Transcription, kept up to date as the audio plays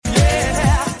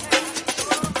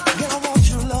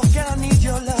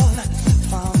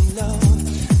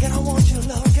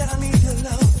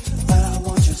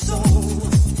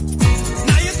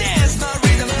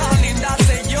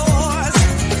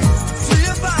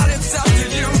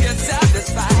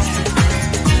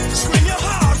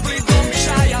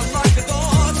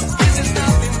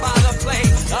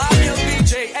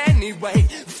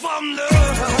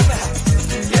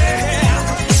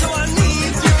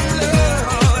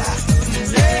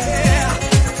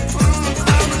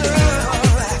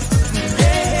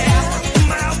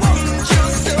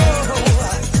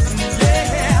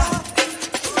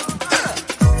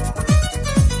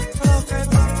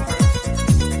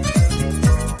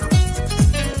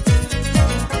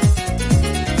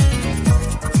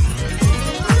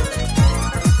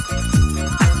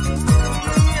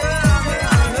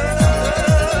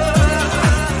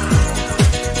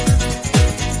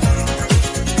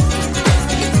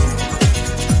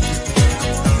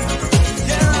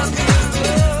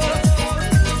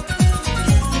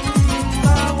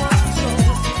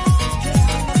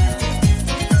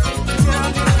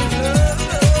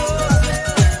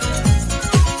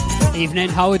Evening,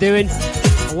 how we doing?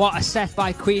 What a set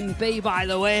by Queen Bee, by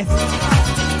the way.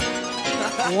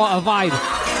 What a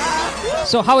vibe.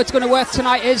 So how it's going to work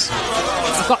tonight is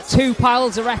I've got 2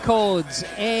 piles of records,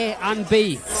 A and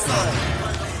B.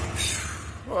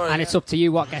 And it's up to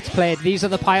you what gets played. These are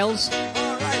the piles.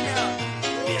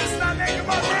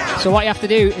 So what you have to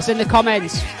do is in the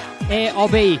comments, A or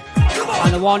B.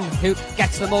 And the one who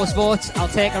gets the most votes, I'll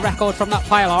take a record from that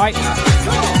pile, alright?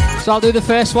 So I'll do the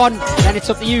first one, then it's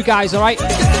up to you guys, alright?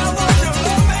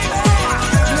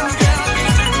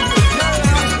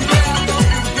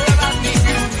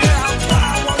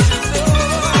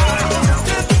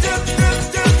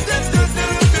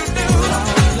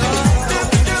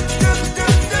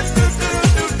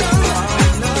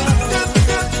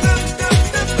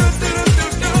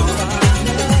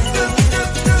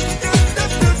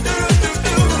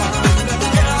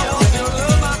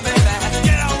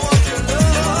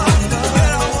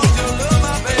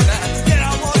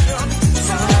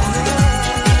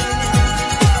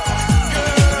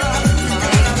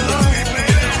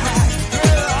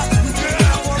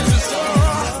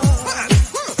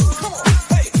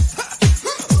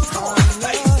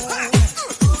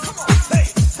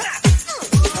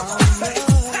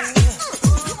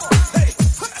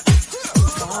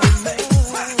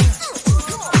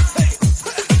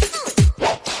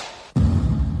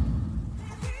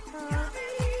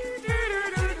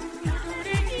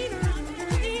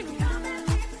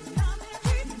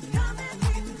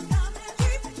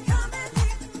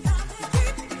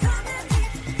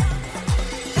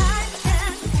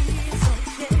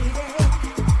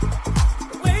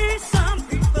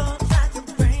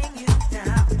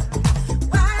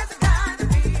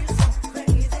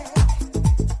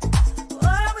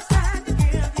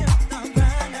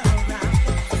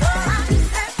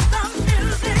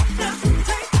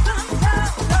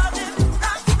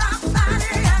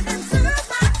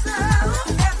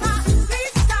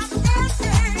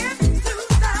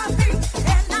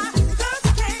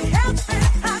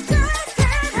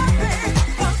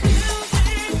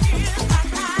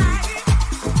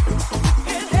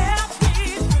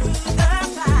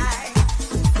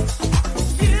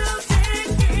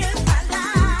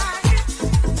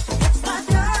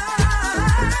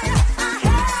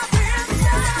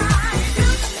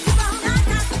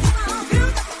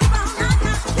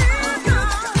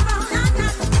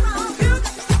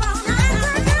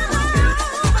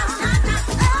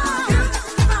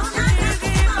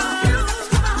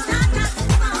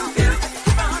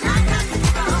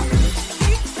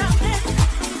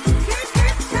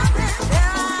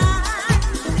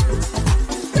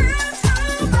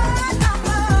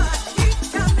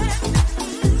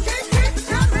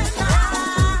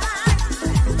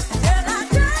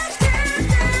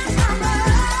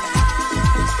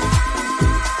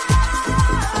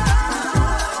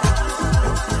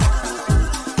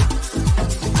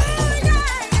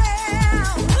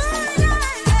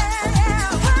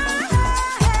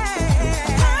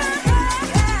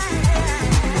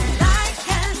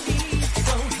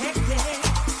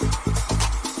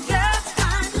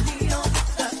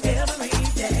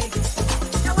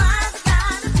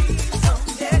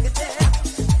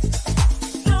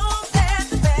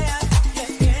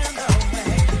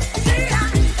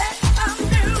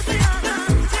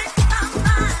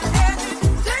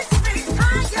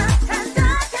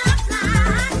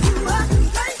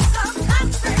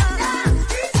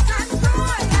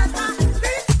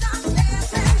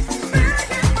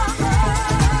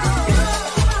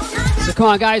 Come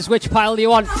on, guys, which pile do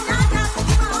you want?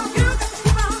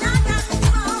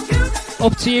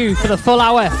 Up to you for the full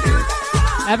hour.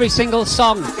 Every single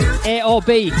song, A or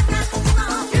B.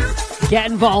 Get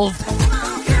involved.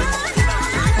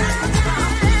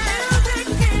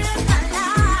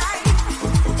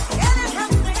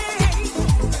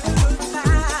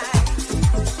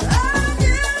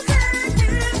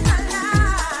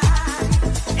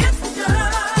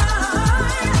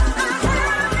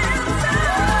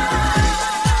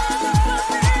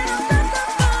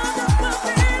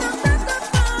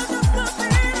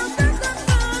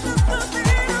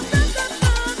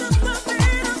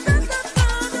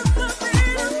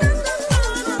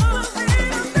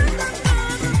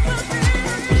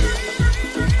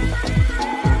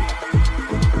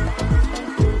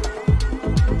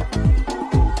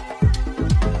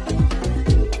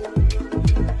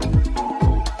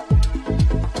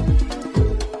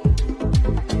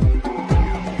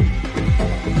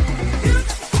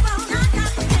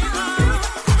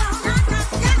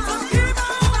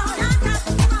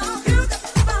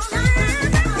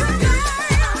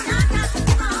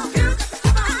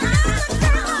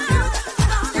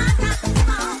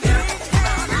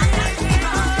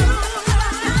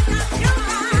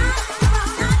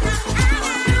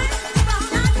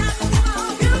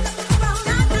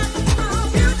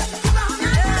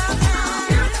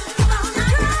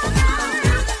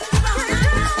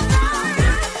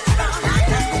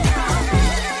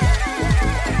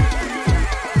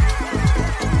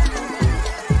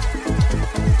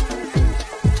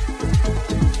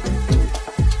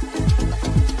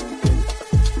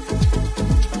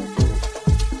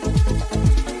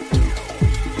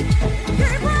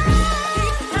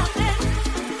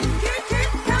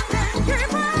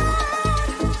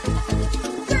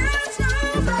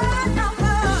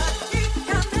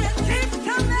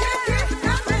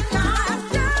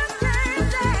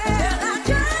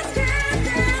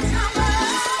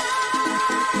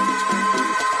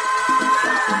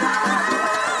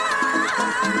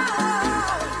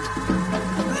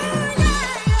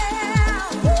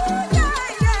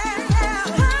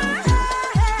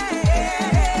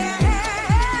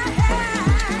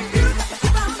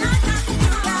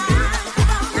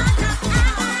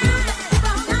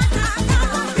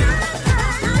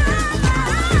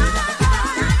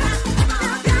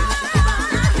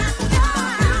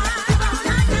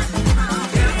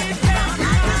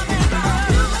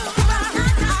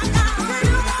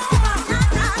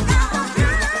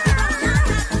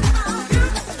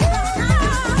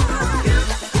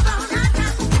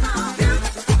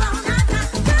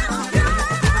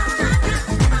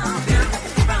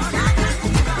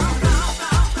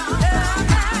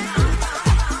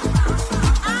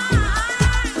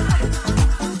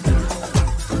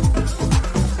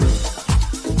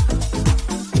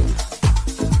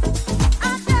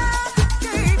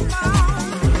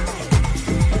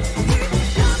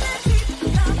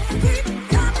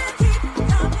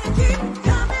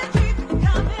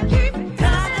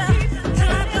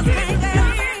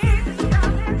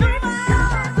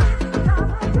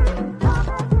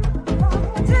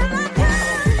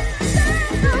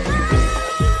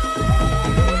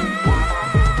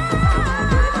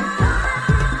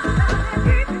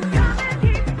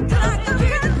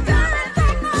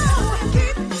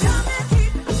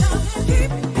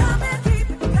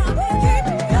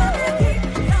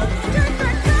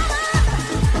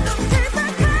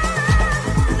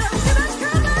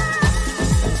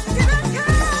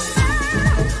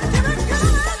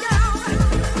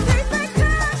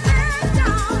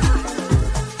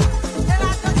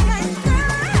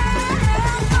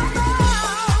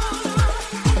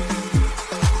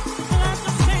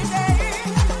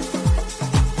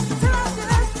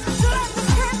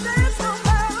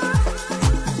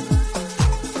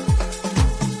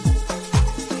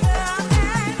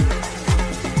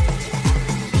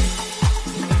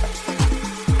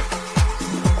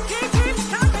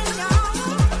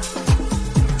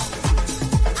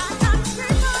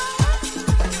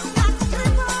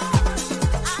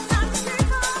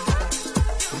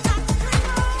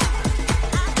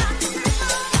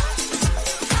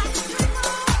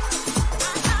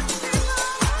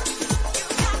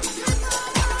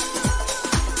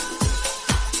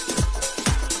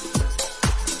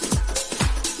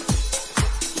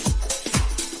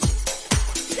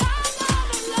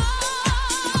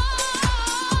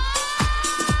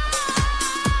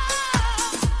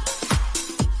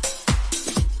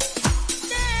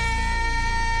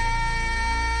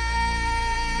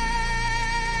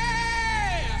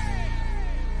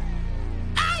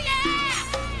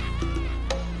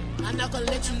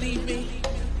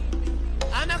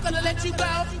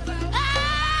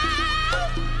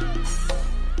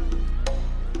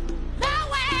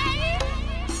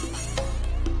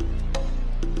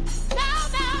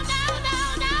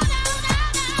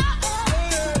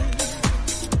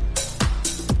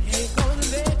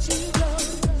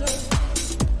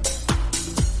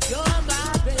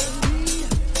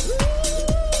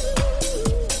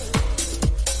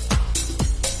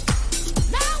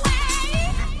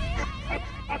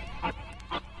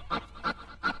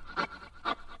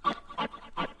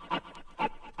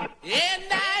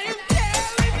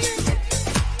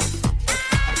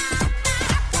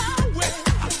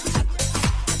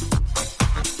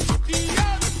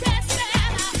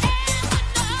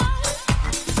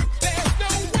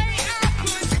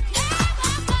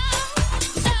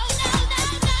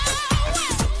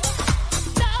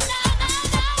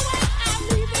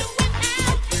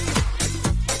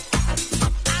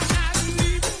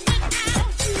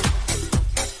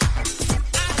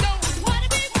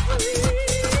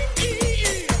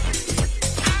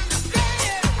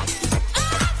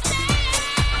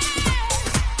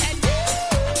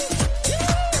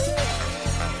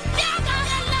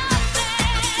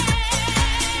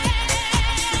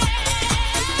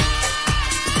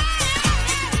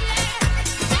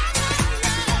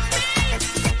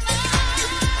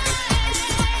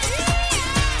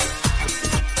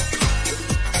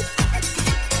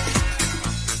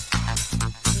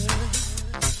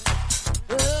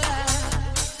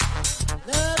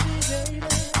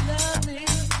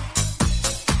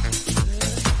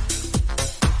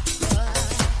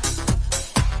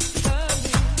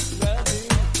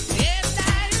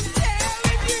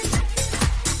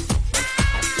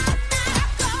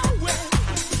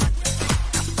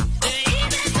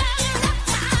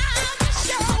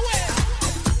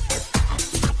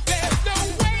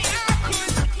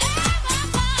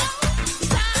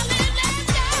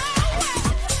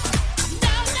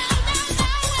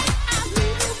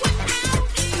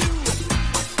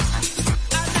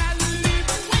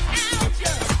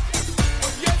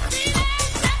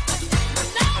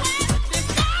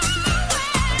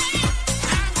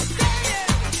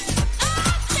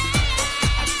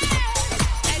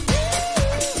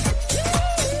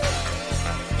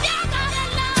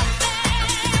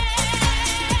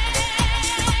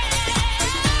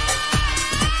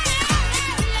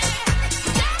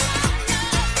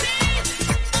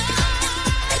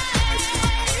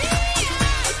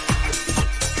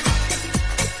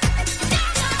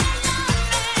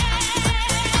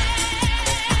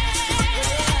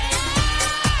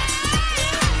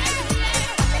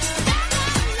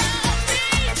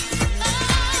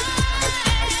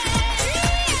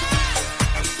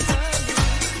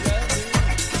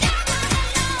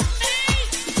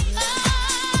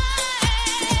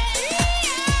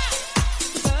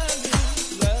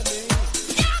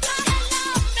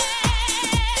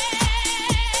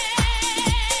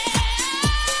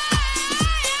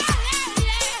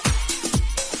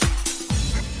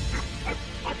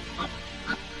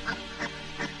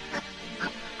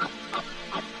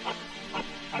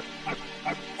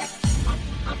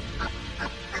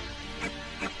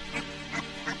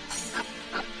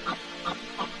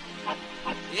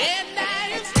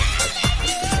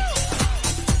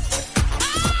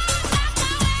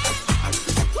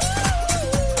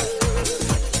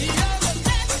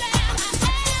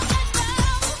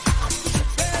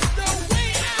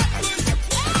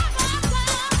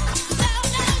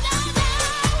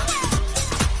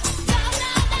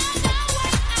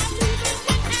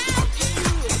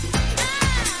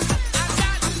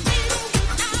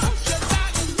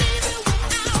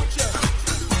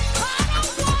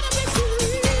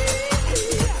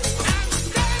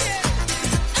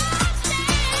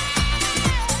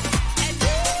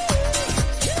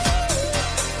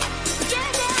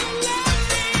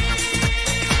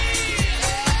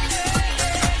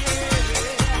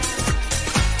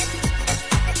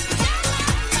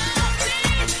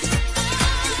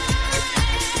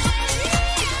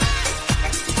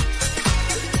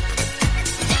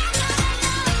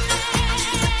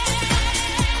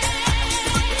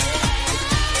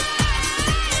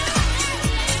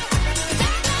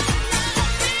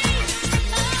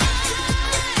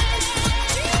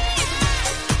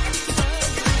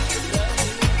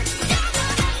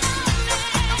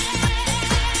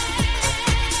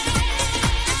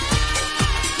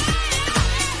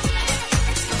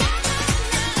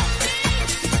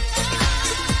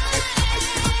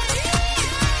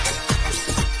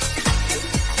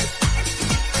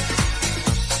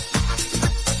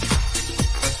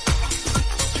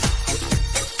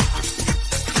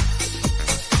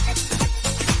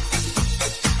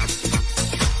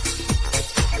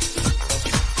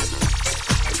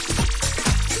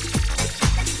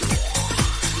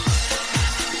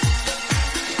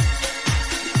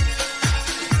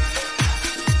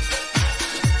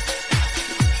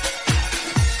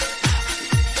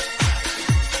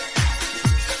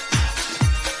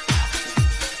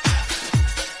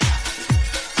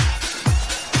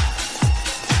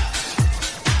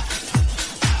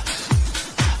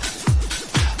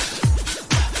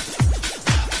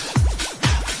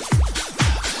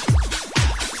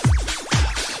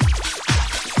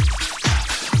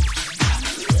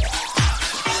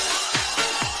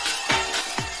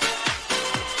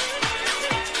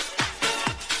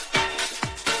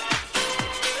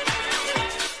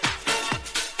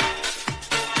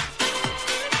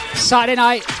 Saturday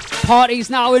night. Party's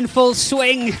now in full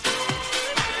swing.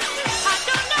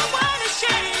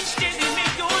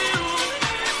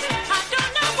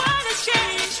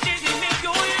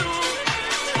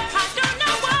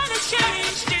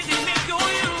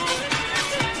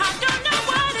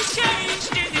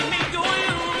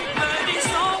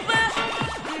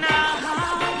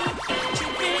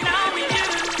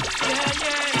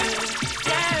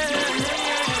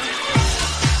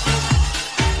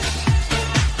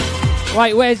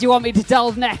 Right, where do you want me to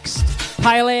delve next?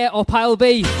 Pile A or Pile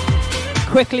B?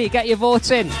 Quickly, get your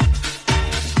votes in.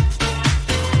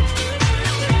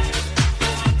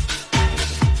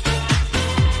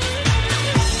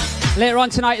 Later on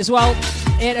tonight as well,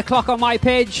 8 o'clock on my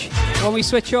page, when we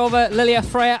switch over, Lilia,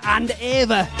 Freya and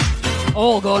Ava,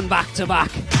 all going back to back.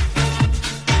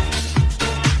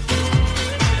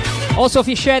 Also, if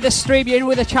you share this stream, you're in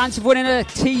with a chance of winning a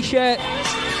t-shirt.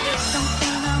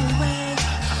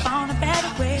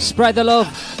 Spread the love,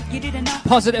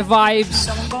 positive vibes.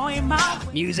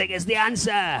 Music is the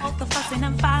answer. The fussing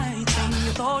and fighting,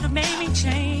 you thought it made me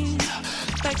change,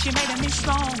 but you made me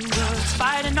stronger. It's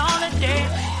fighting all the day,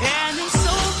 and it's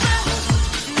over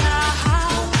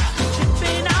now.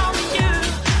 Tripping on you,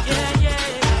 yeah, yeah,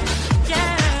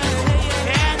 yeah.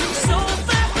 And it's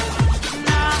over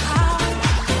now.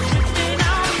 Tripping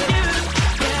on you,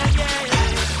 yeah, yeah,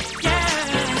 yeah.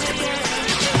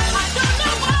 I don't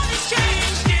know what has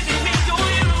changed.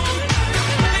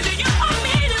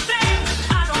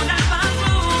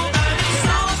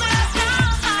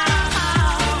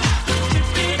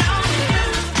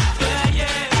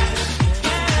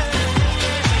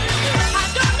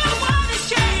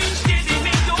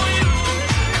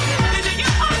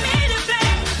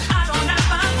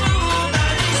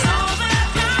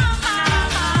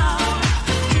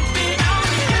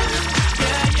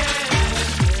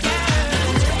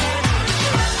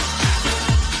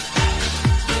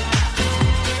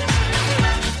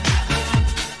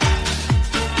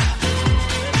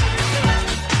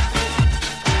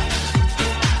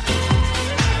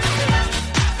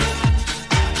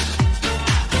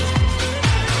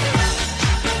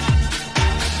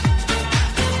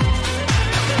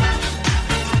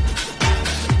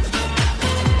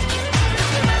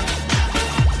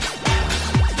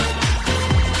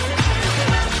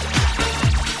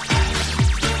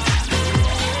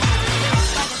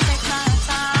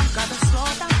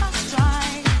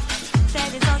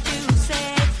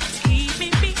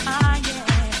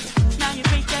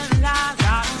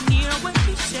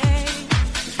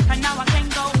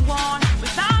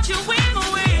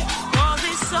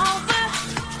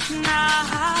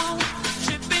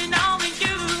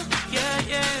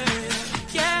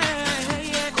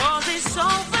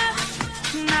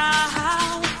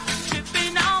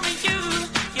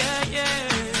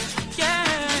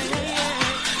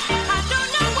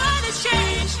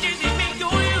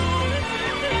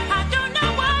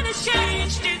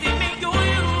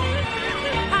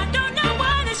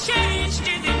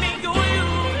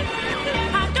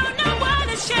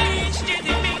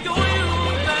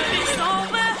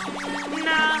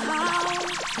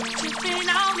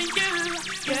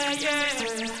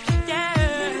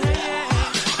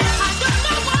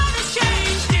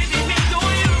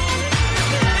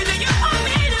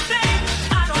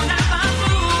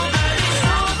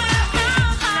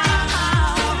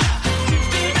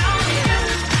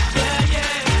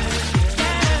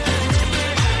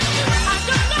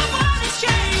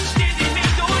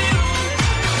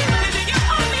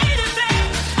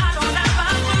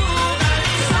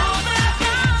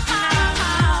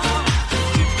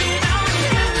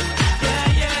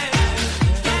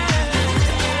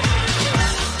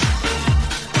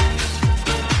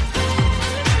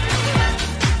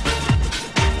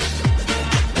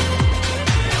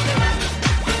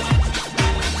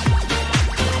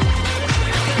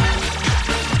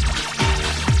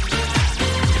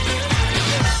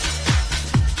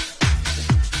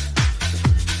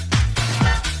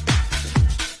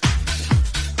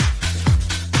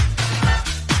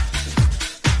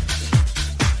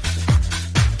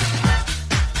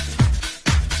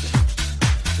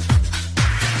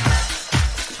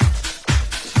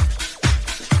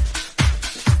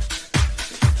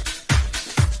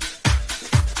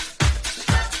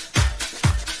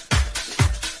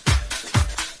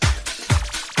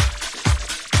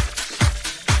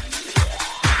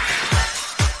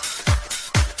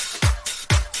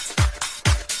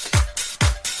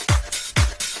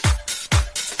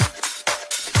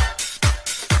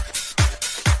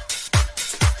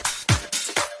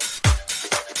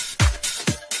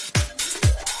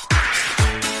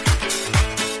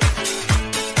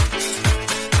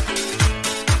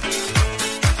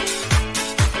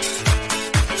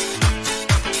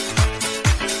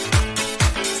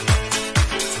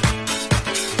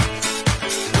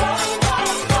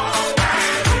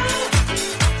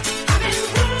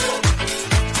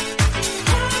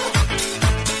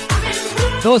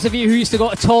 Those of you who used to go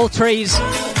to Tall Trees,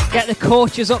 get the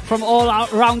coaches up from all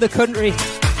out around the country,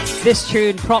 this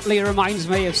tune properly reminds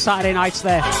me of Saturday nights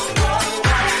there.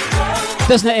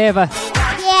 Doesn't it, Ava?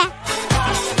 Yeah.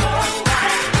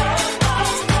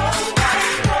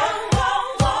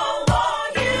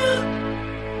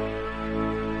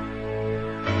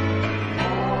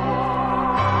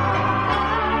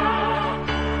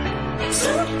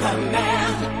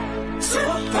 Superman,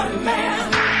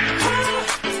 Superman.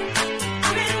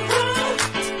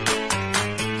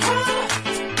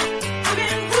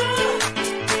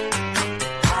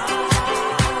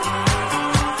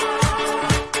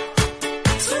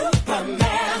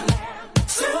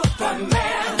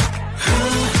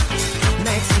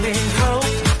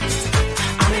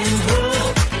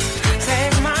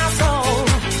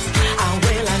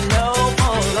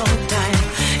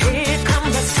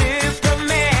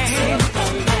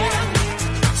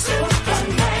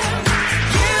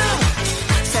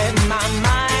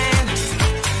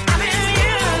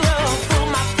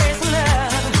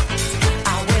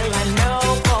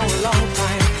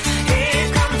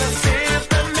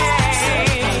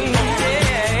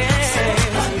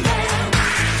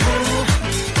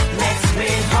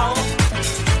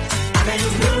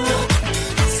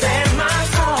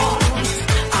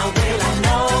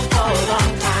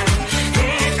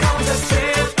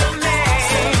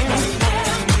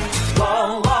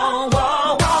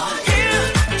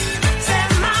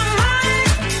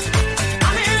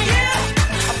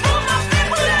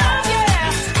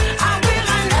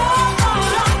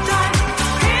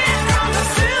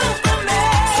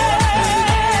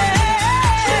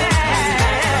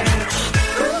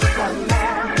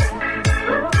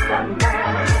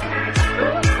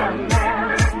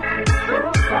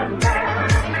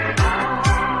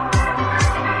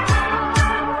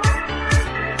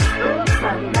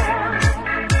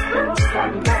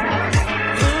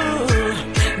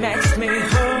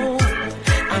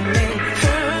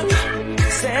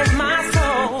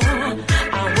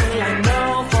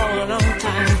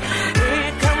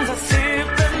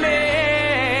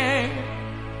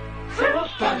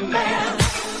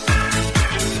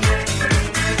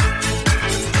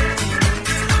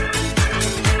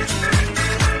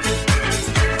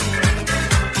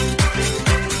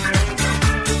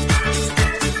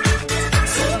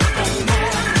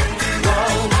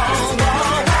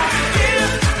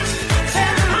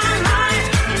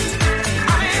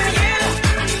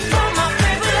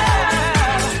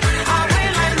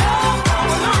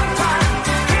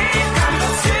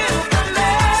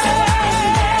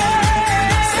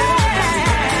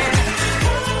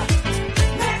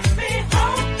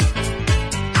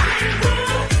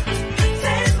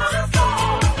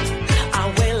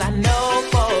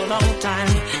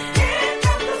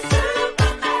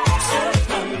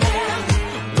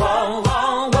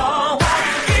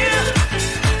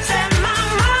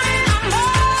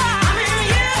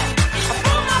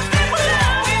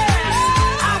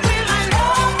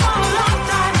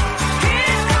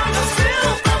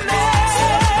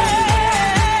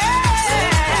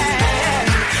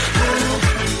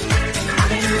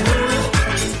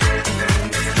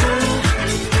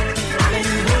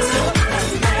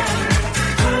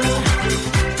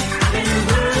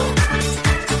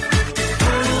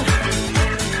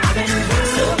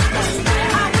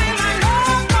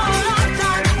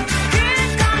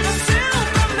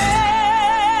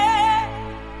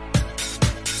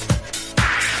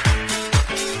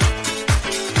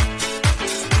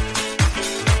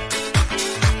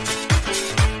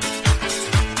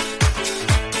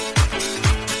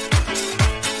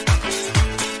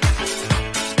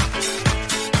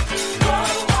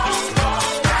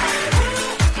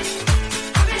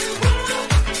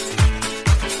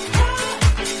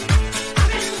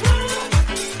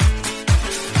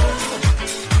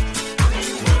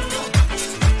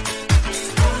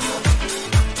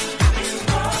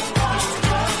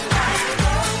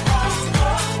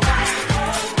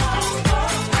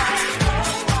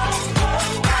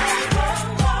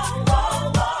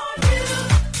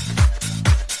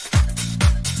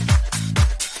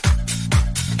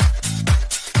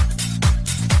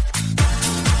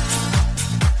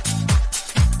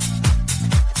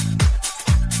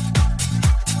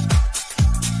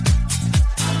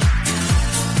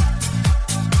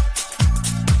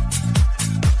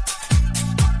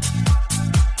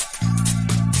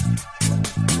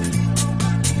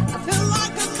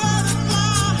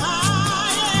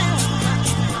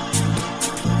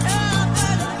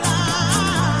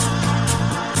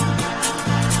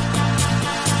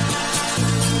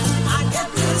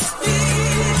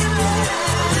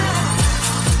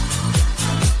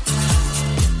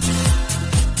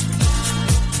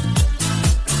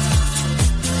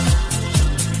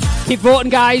 Keep voting,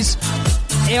 guys.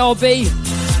 A or B.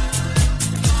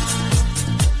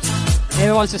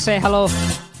 Who wants to say hello?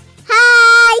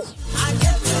 Hi!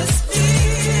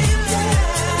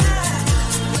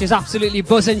 She's absolutely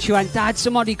buzzing. She went, Dad,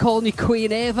 somebody called me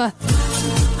Queen Ava.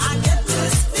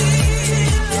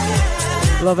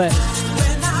 Love it.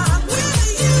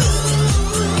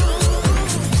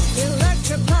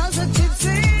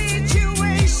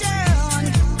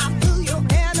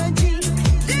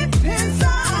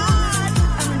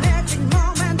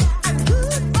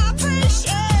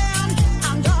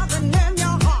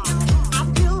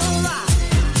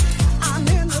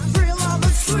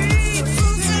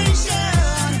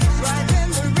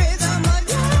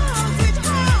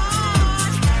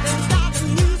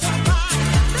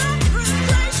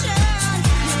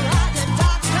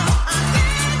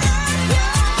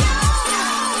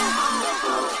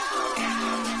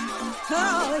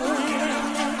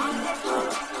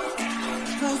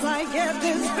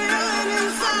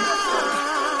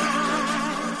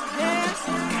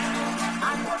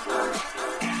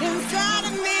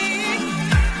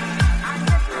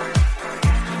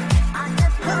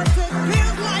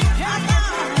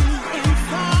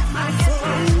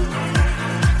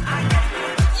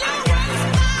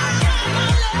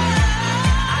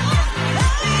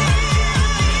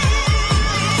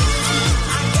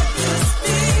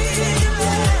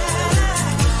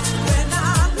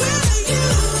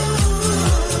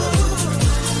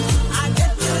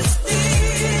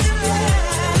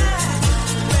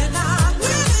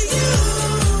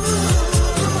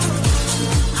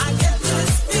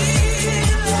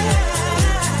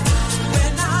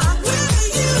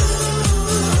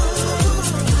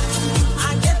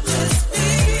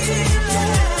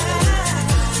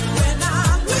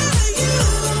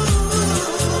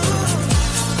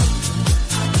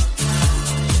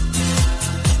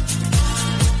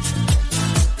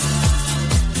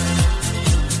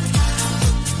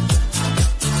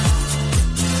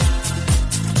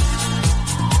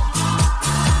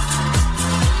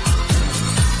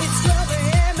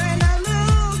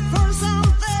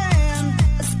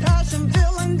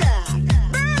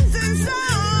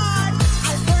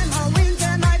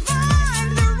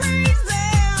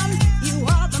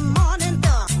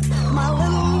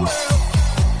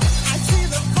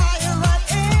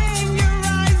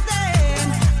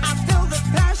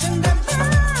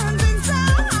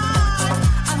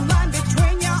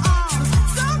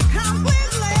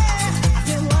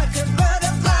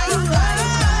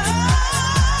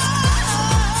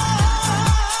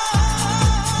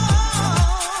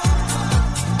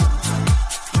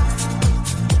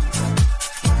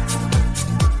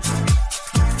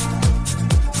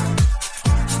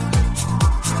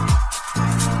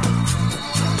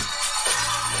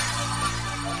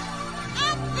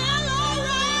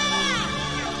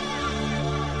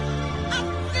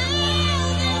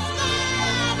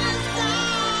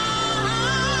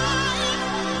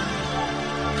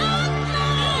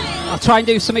 Try and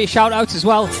do some of your shout outs as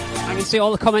well. I can see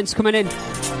all the comments coming in.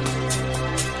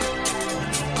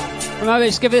 Remember,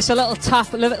 just give this a little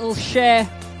tap, a little share.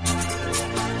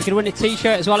 You can win a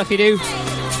t-shirt as well if you do.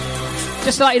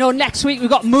 Just to let you know, next week we've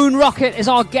got Moon Rocket as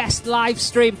our guest live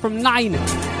stream from 9.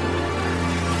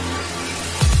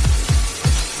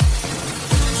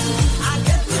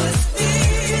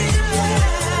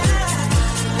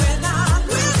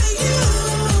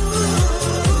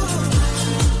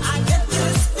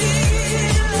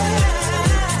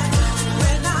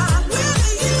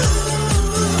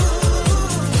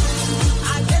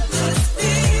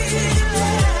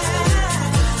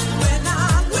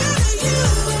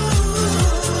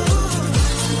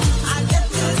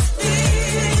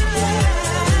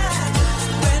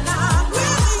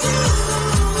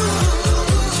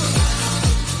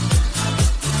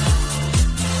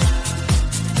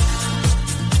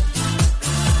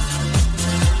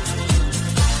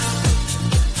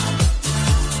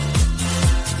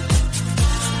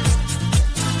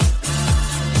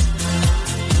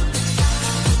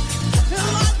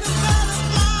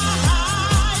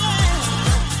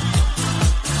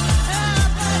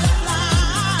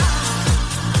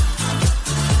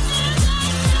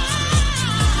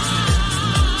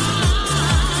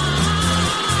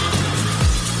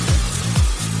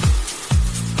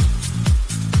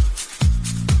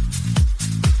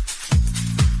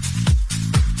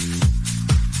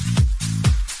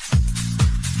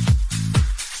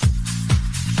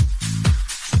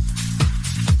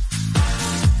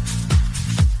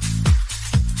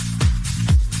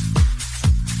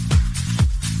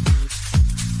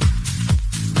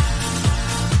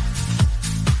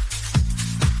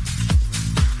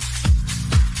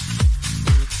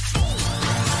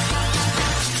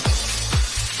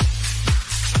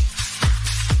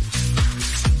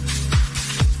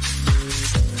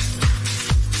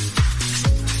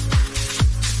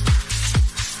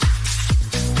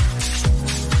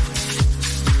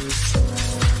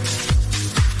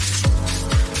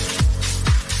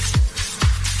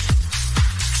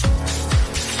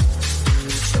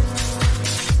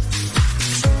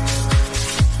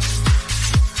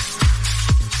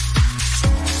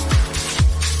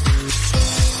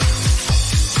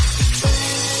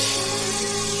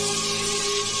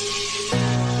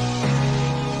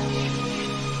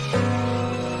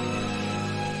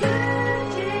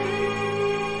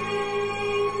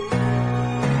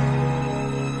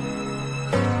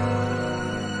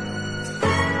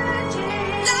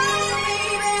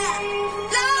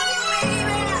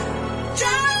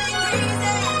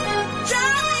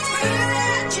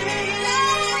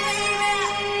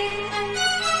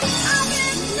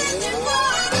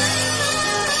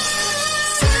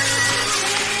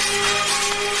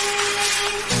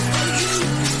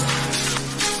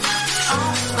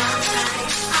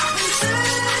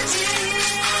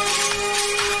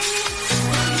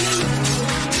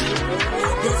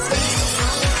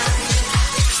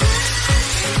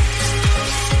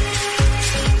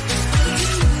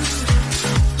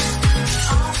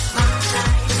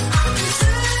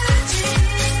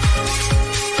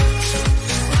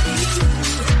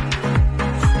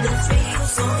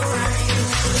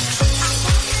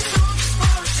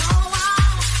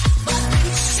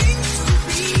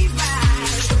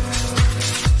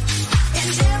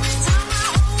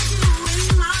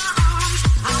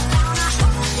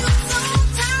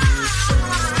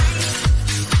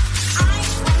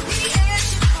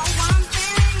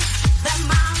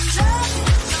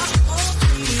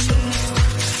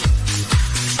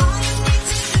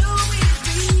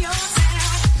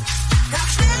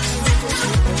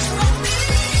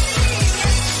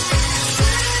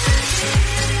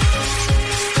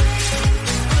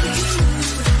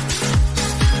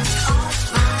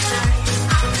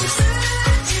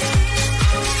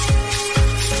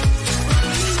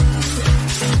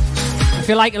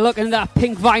 you like a look in that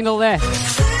pink vinyl there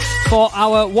for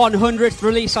our 100th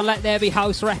release on Let There Be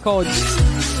House Records,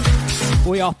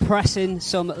 we are pressing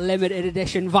some limited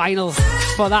edition vinyl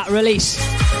for that release.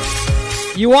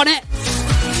 You want it?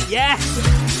 Yeah,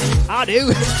 I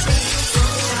do.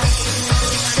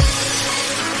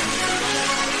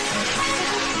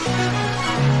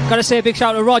 Gotta say a big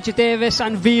shout out to Roger Davis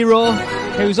and Vero,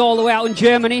 who's all the way out in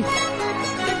Germany.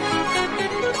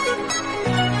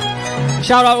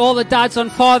 Shout out to all the dads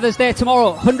on Father's Day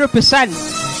tomorrow,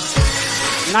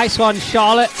 100%. Nice one,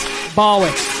 Charlotte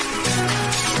Barwick.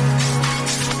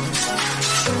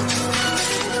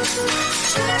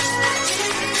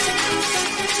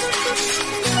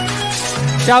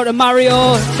 Shout out to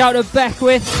Mario, shout out to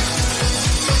Beckwith.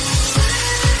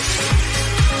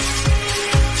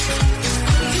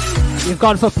 You've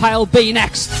gone for pile B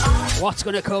next. What's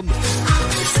gonna come?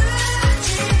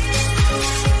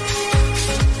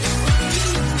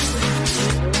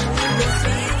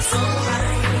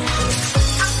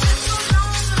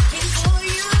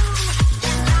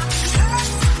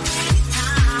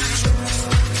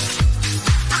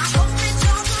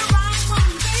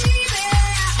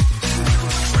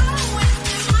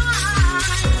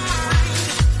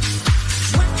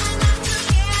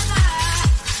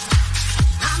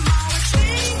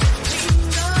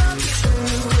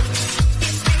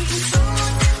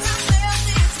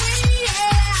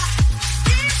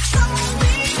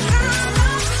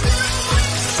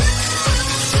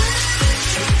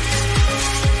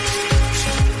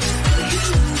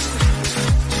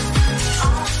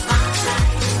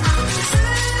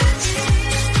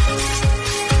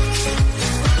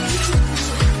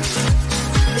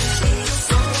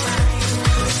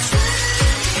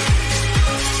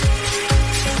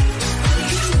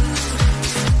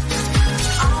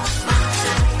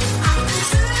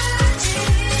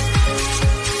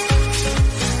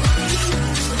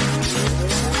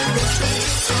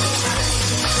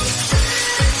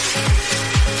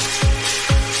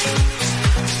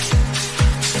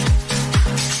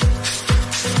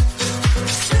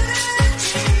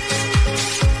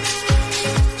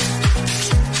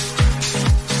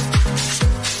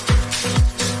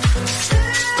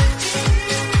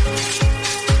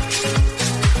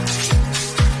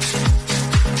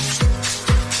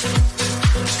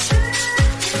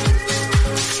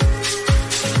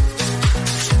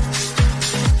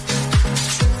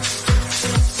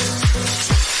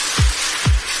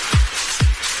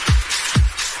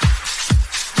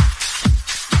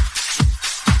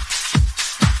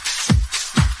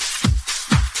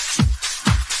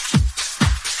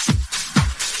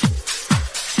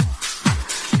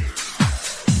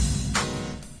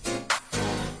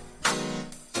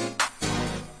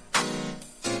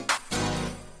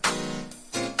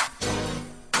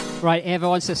 Right, Ava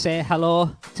wants to say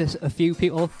hello to a few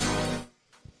people.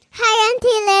 Hi,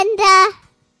 Auntie Linda.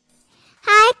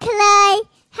 Hi, Clay.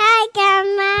 Hi,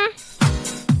 Grandma.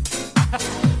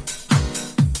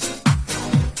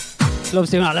 She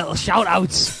loves doing our little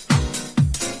shout-outs.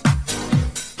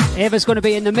 Ava's going to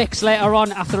be in the mix later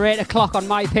on after 8 o'clock on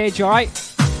my page, alright?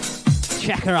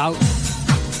 Check her out.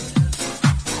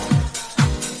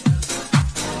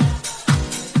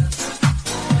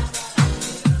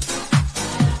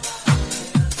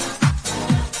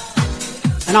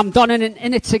 And I'm donning an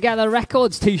In It Together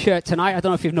Records t-shirt tonight. I don't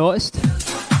know if you've noticed.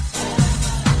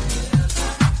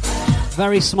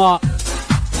 Very smart.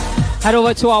 Head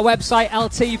over to our website,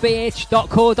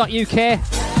 ltbh.co.uk.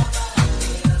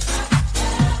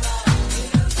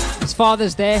 It's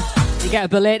Father's Day. You get a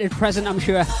belated present, I'm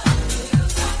sure.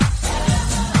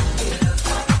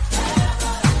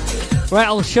 Right,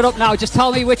 I'll shut up now. Just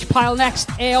tell me which pile next,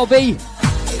 A or B.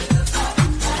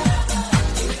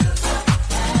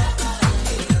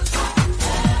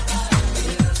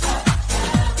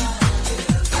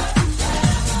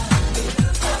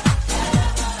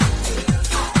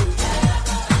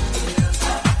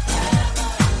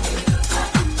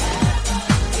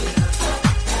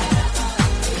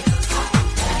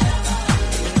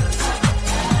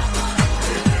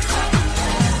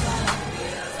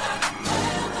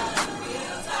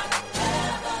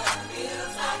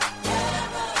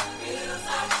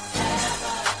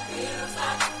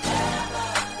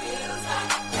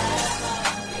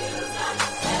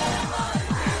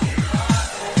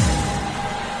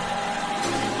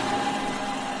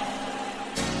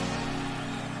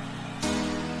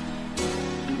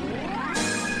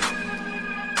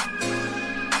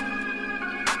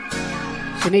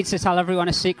 She needs to tell everyone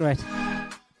a secret.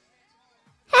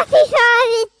 Happy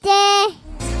Father's Day.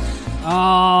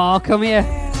 Oh, come here.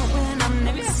 When I'm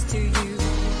next to you,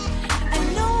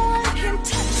 and no one can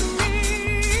touch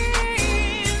me.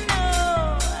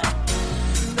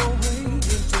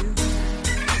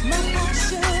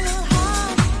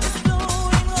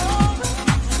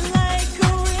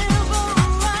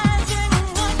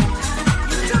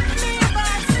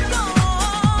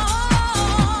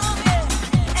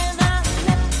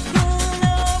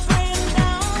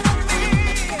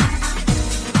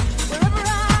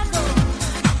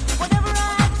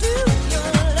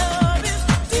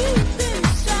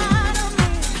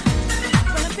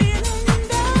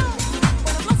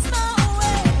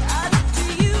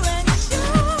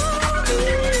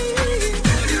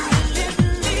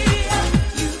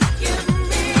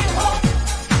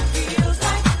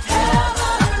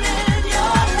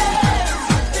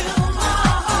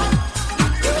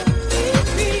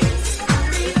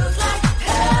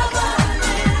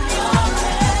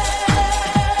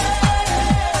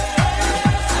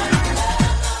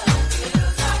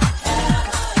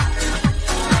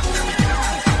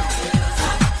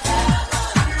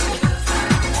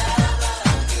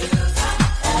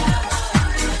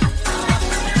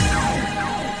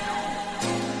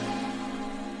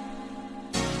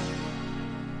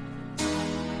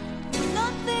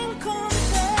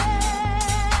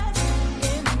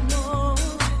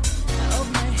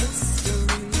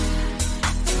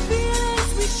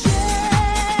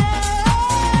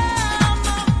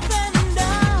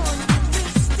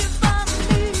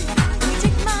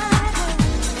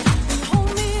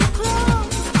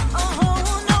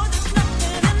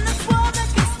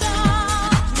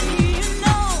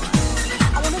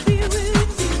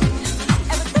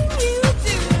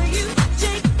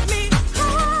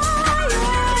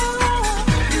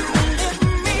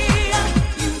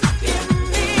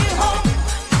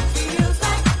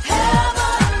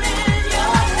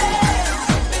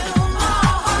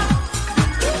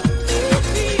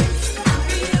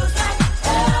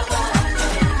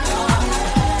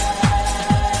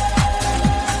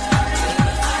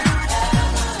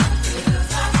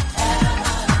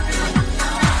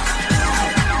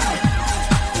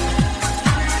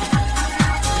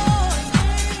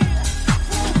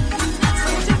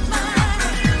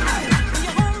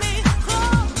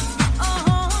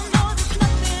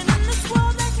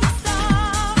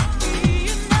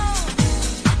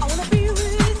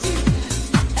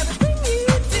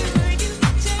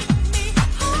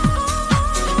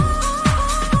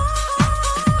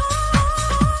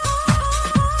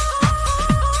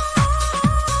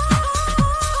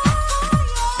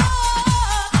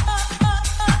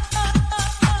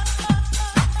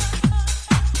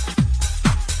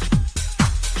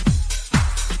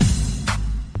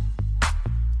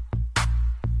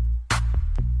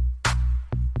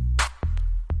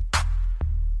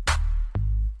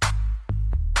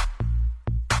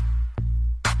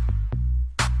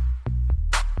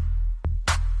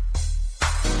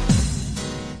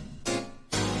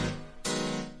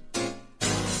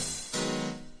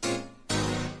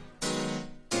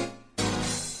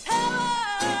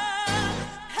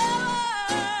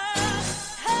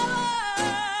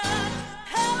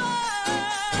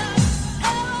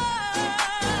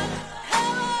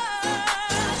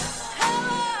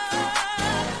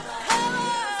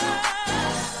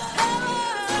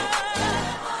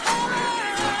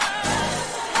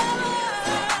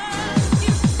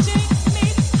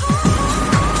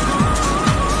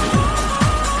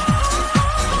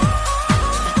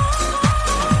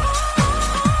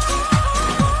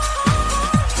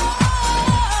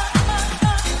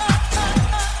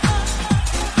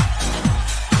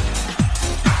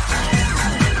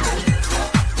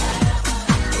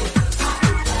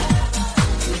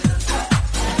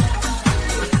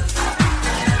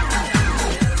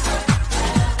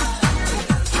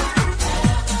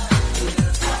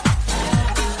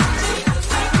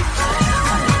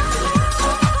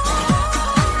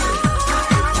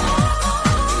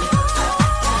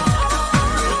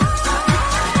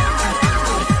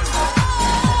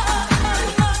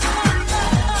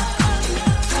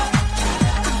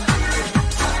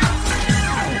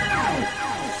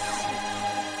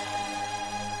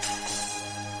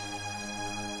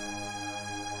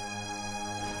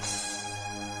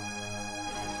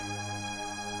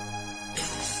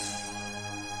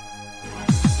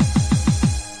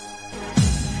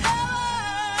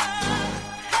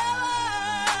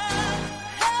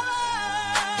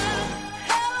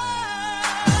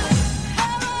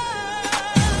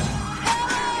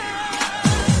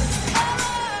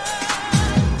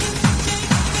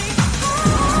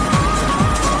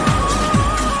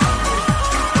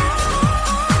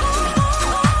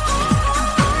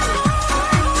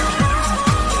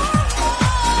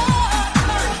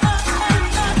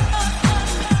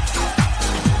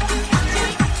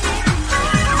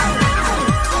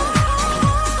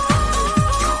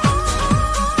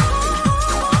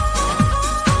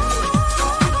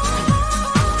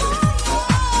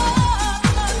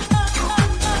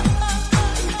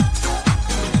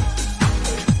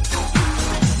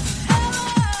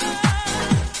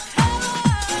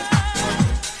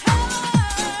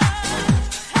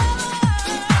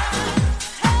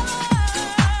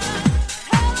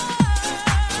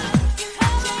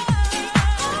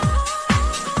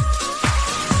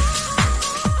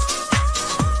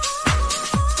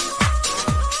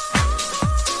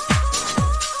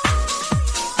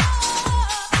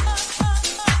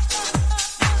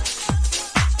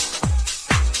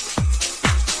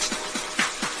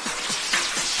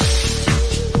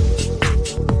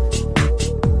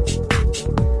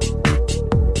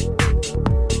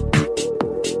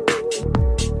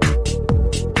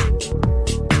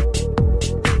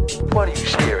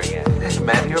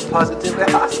 positively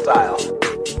hostile.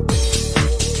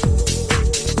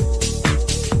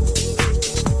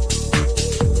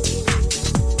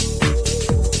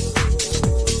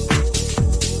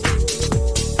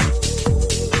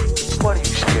 What are you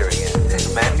staring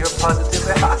at? Man, you're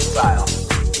positively hostile.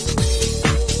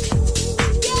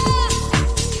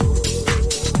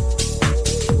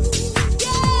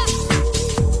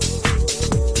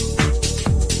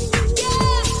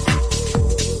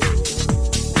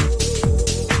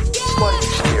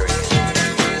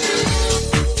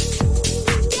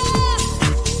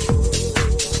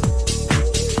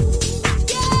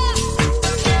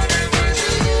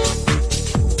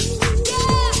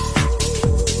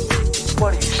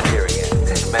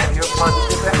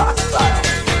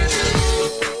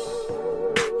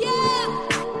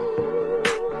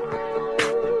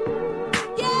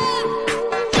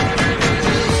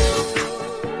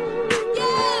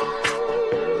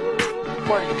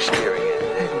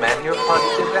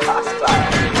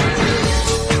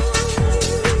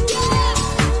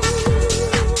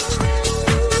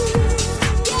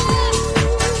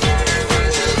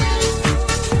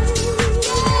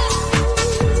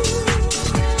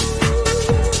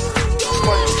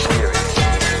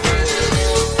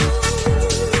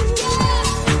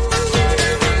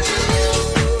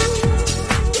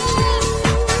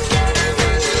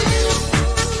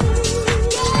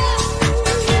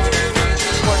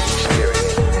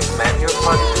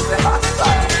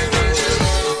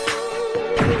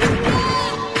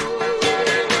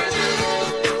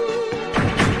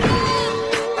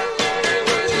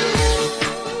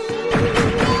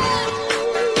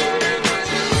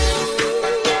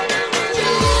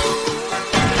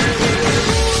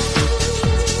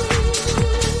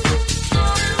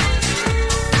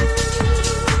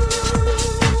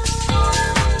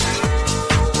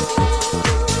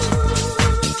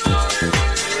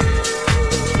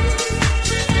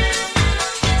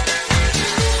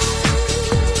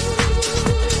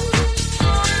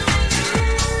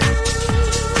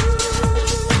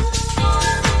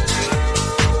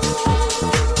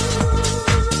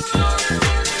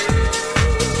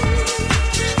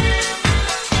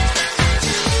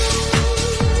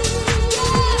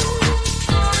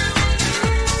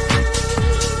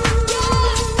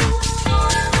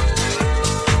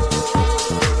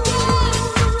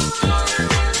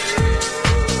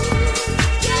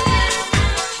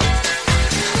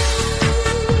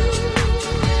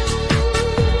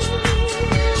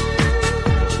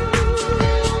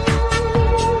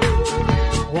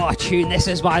 Tune this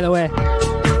is, by the way.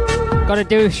 Got to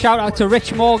do a shout out to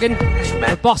Rich Morgan,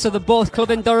 the boss of the Boat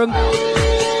Club in Durham.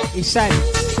 He said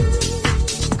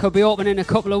could be open in a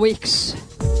couple of weeks.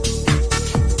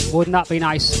 Wouldn't that be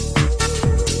nice?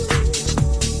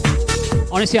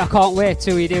 Honestly, I can't wait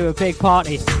till we do a big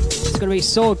party. It's going to be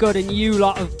so good, and you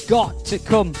lot have got to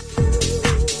come.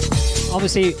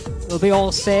 Obviously, we'll be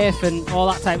all safe and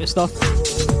all that type of stuff.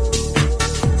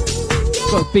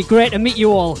 But it'd be great to meet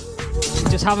you all.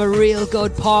 Just have a real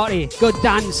good party, good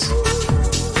dance.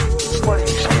 What are you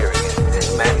staring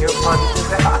at? Man, you're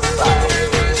positively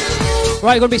hostile.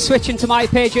 Right, going to be switching to my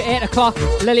page at 8 o'clock.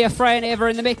 Lilia Frey and Ava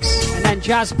in the mix. And then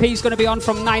Jazz P's going to be on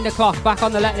from 9 o'clock. Back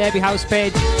on the Let There Be House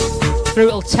page through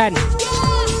till 10. So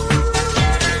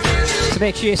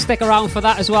make sure you stick around for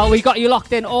that as well. We got you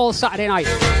locked in all Saturday night.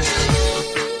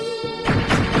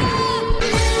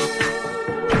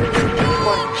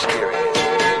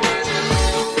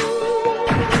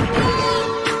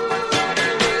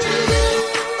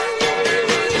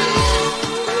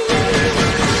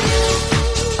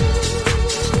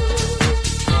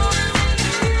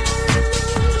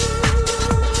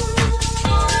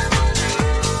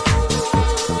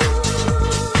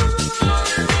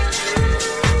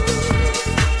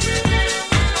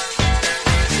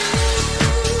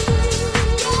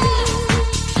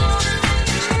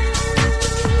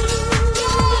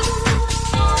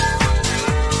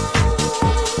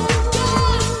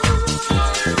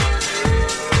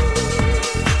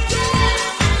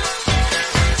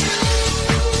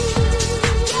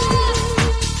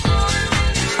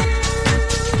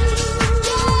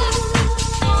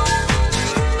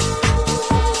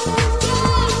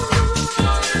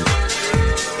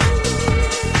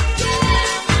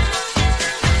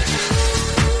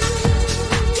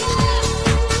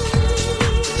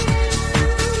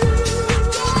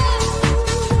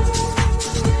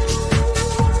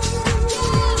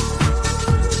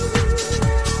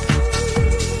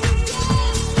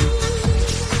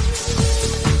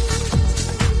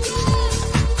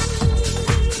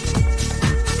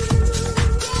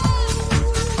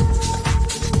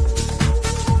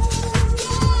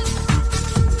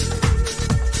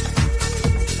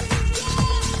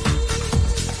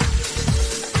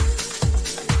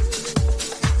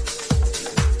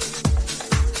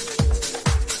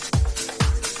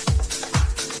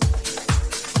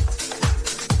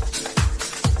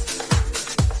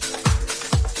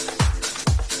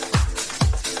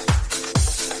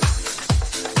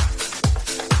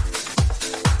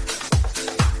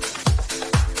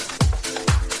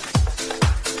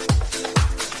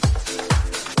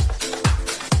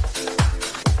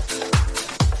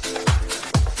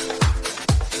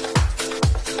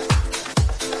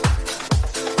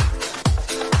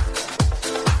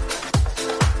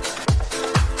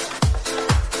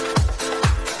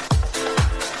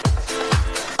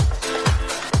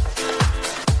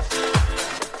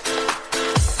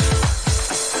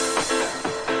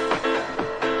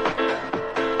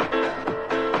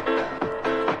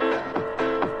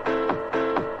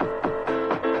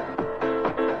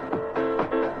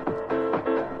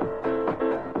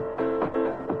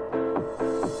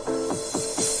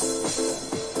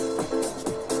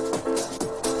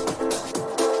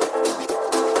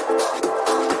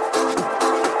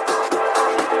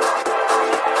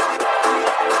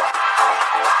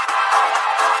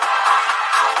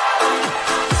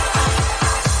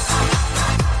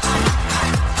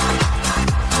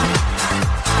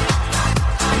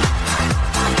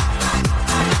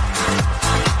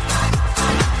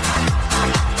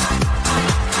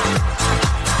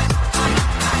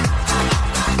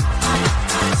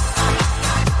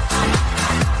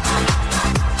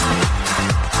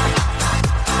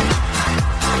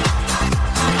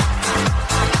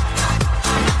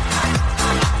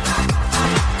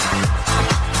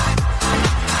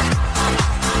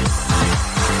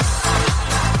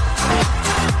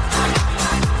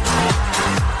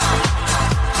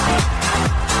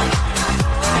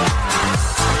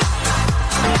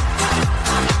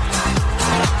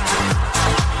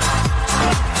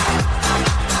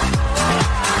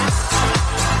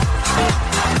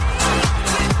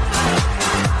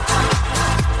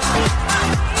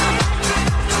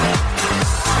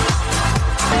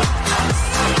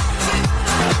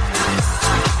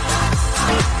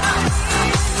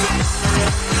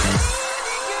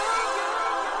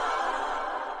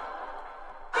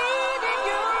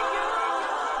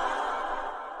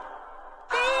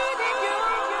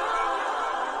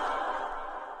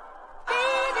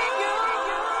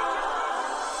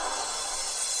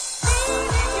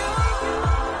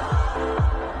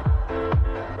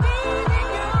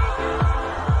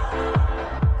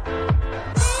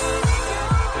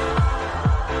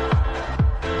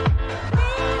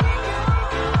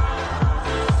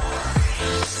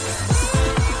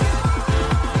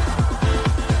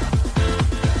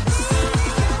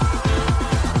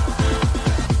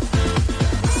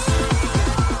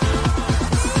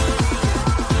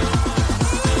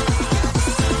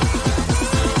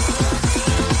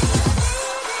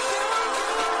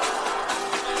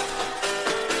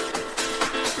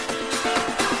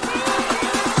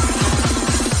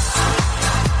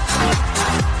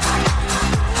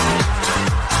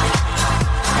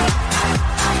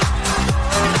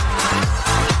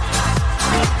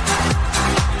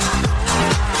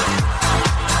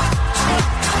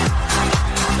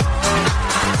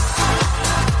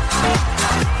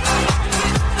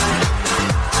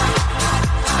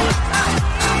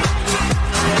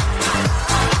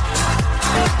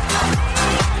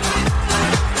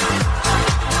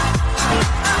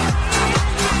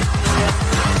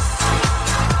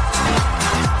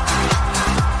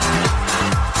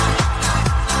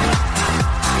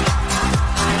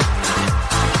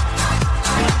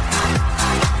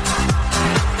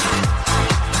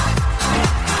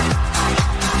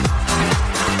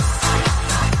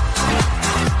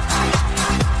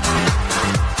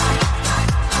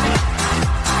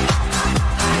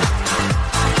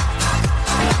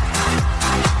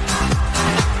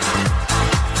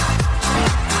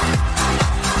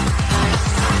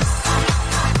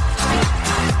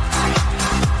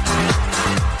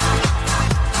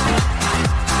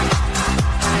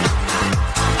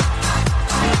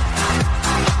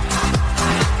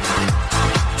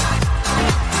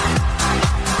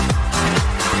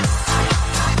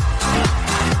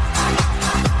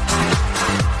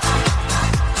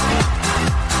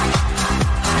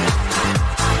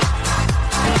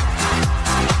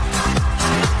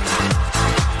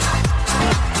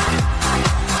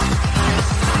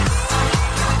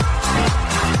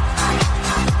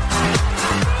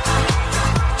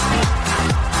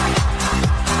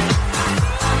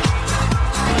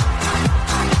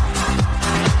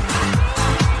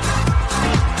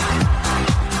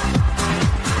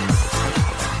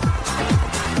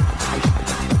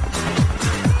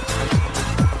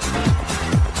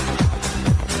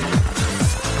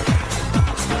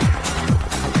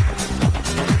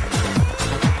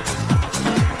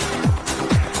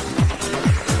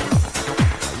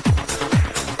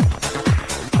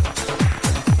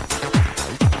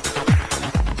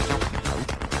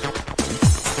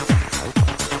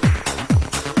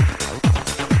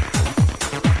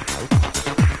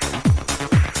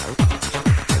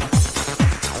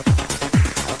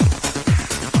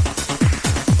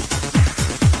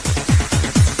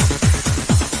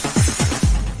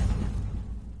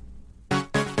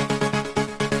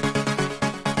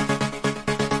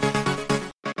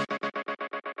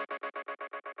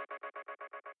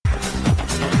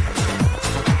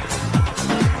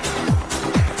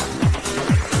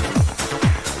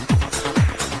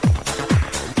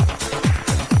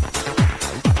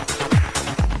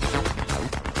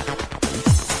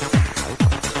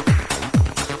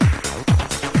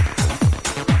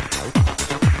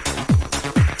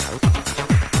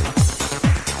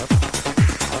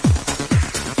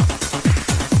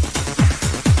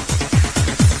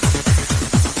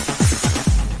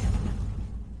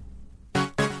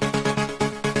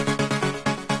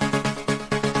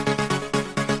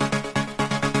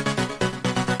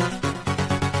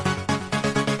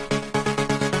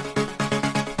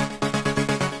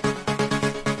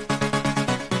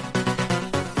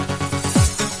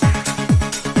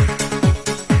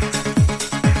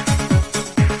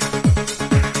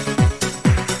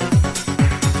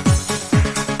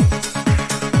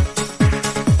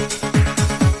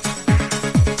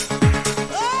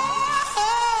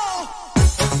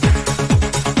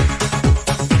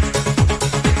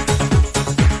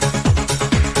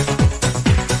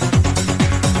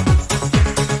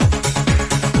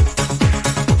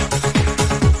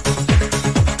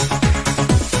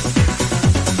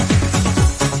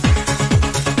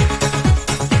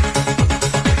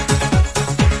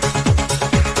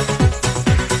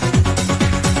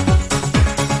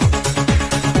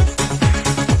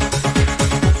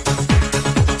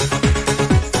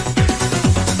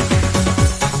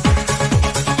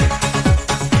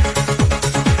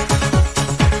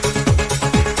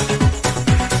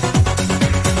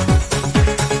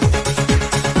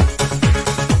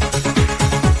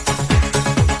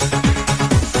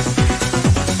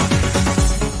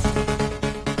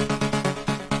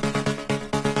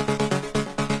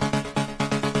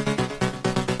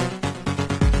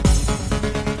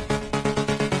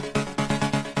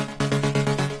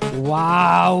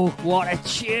 Wow, what a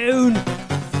tune!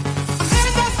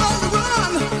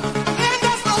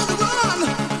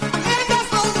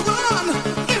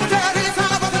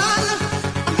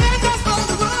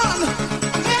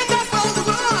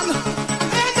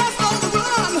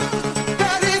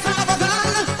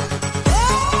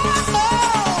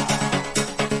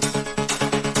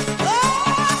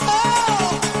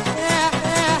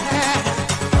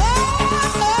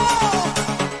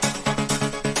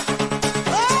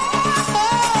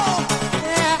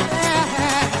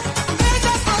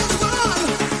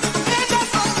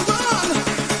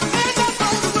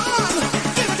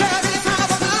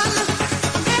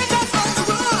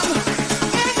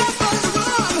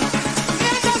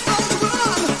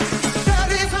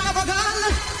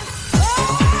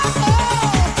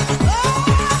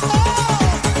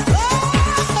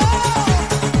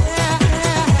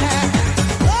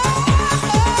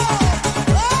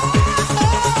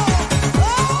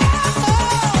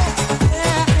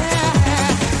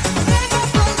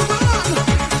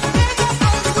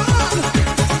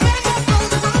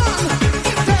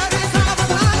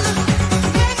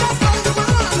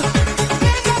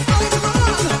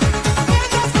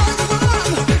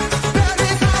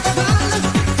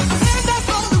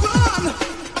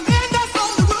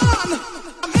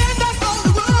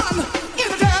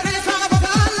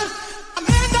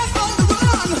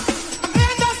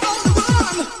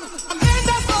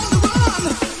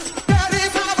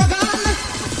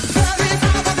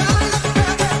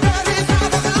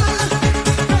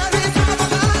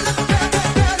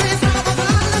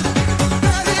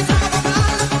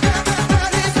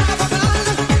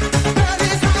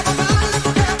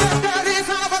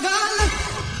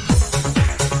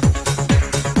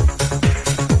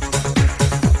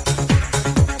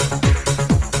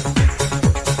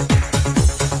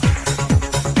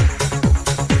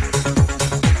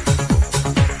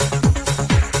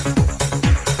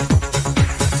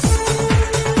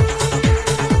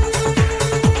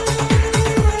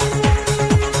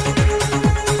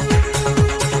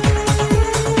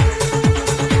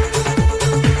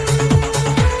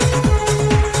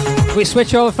 We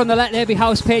switch over from the Let There Be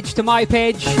House page to my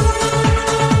page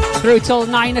through till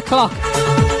 9 o'clock.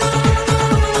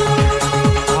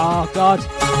 Oh God,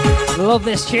 love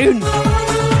this tune.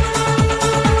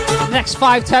 Next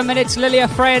 5-10 minutes, Lilia,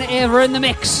 Frey and Ava in the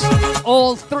mix.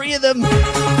 All three of them.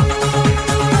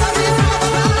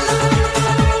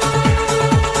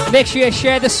 Make sure you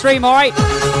share the stream, alright?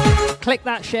 Click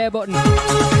that share button.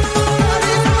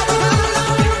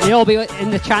 You'll be in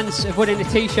the chance of winning a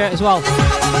t-shirt as well.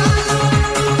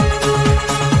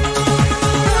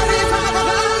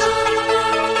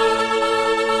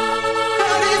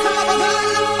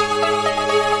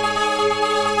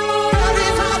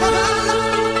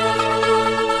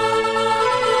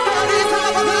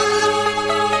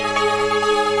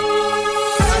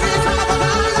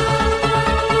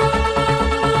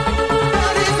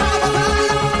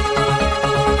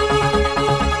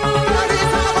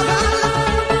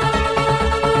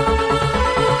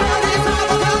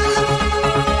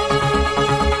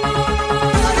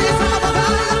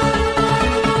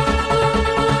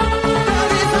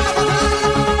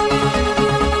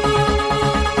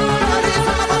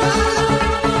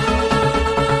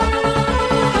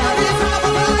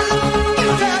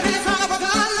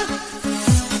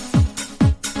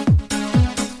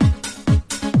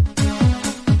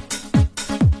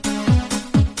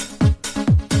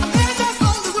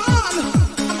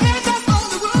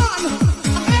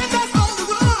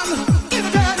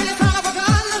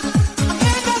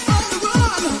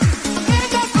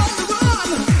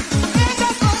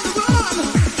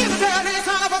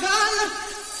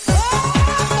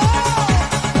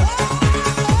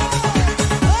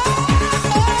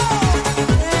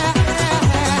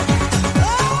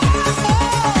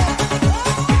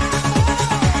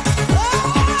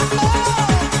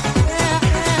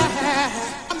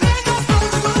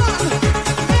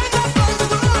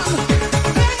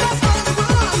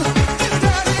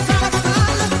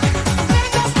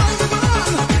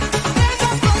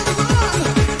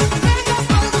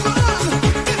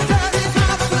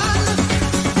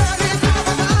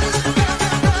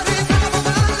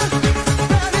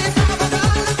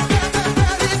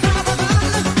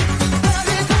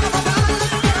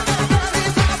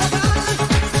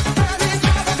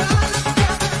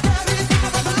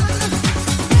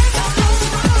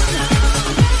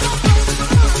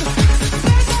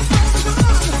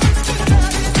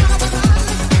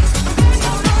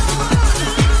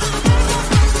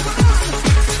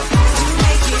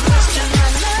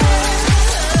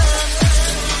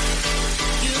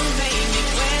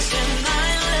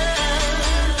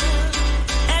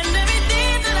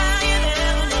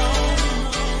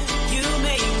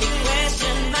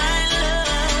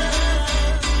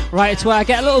 Right, it's where I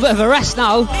get a little bit of a rest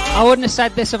now. I wouldn't have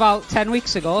said this about 10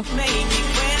 weeks ago.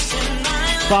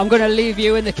 But I'm going to leave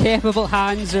you in the capable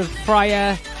hands of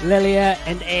Freya, Lilia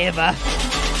and Ava.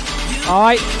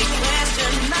 Alright.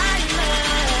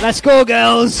 Let's go,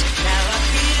 girls.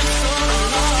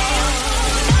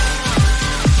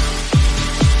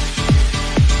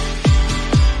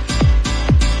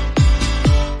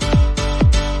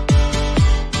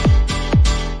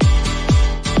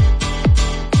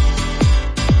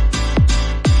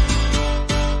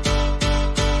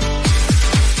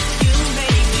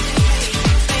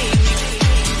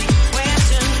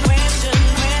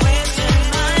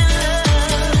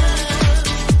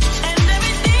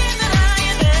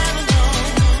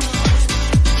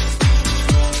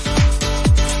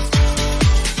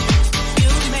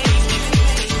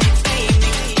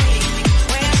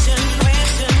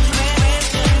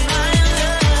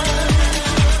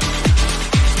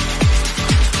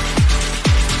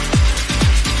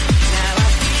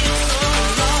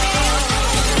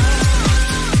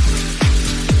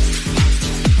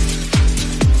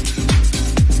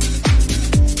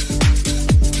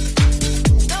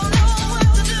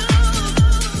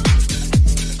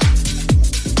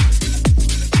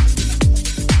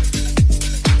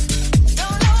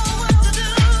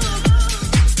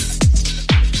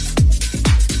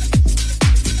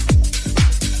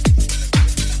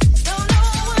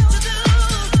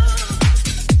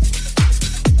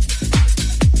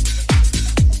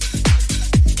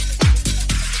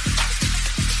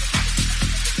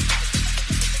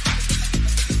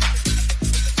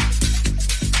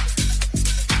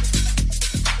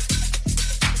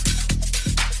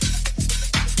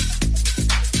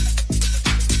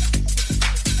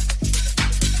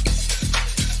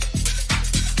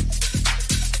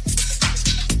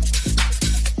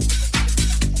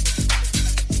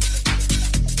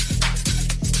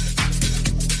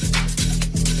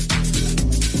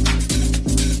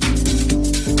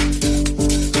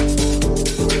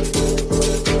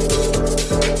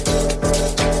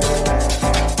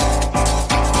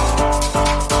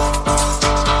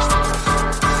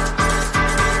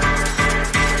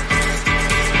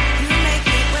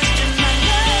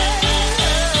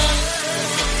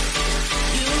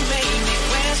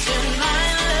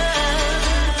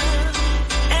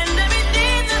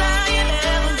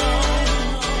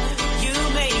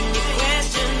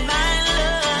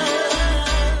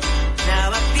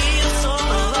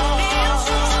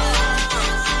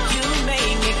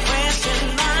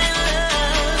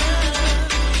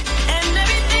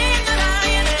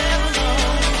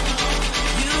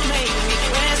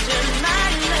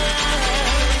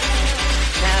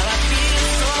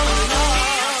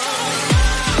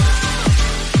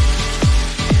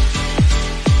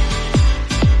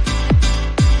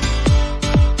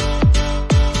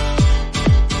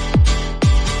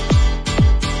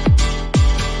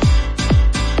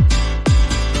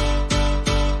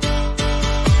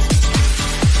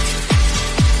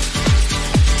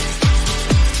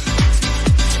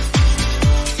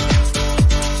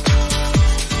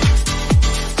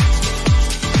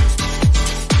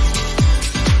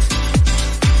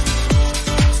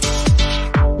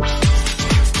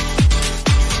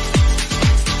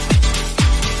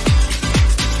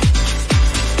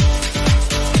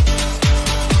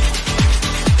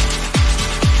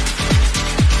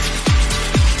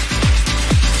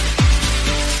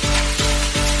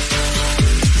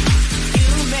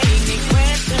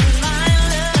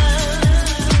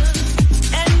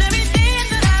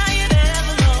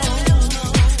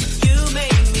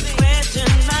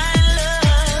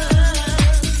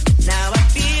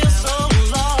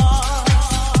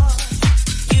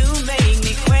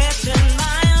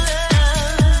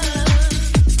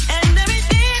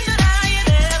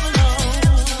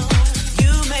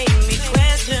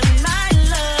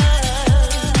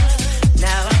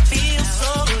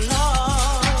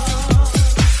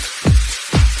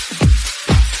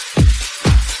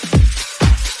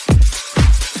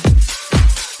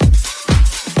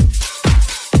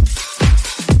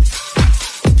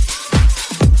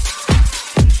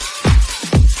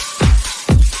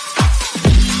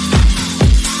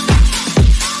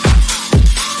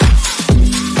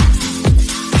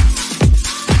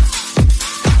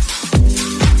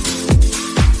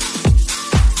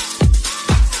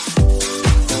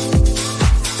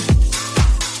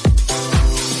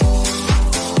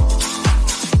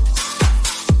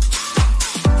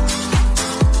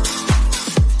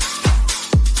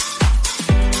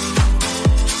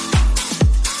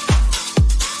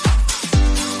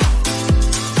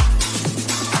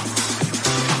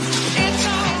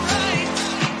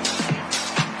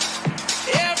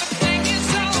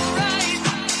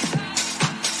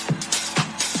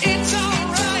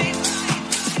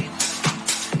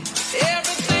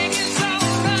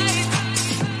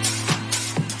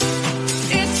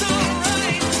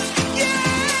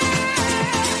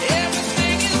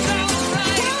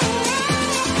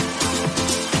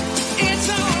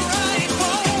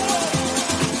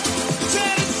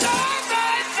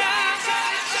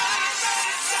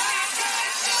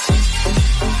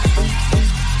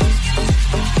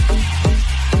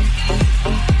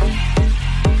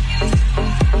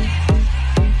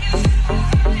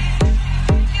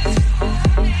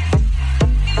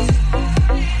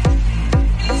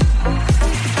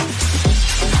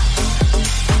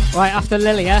 Right after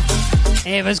Lilia,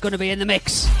 Ava's going to be in the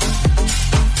mix.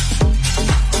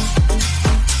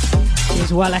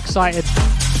 She's well excited.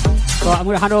 So I'm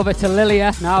going to hand over to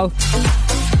Lilia now.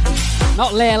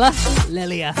 Not Layla,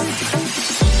 Lilia.